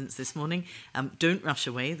attendance this morning. Don't rush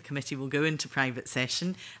away, the committee will go into private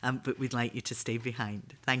session, but we'd like you to stay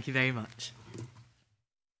behind. Thank you very much.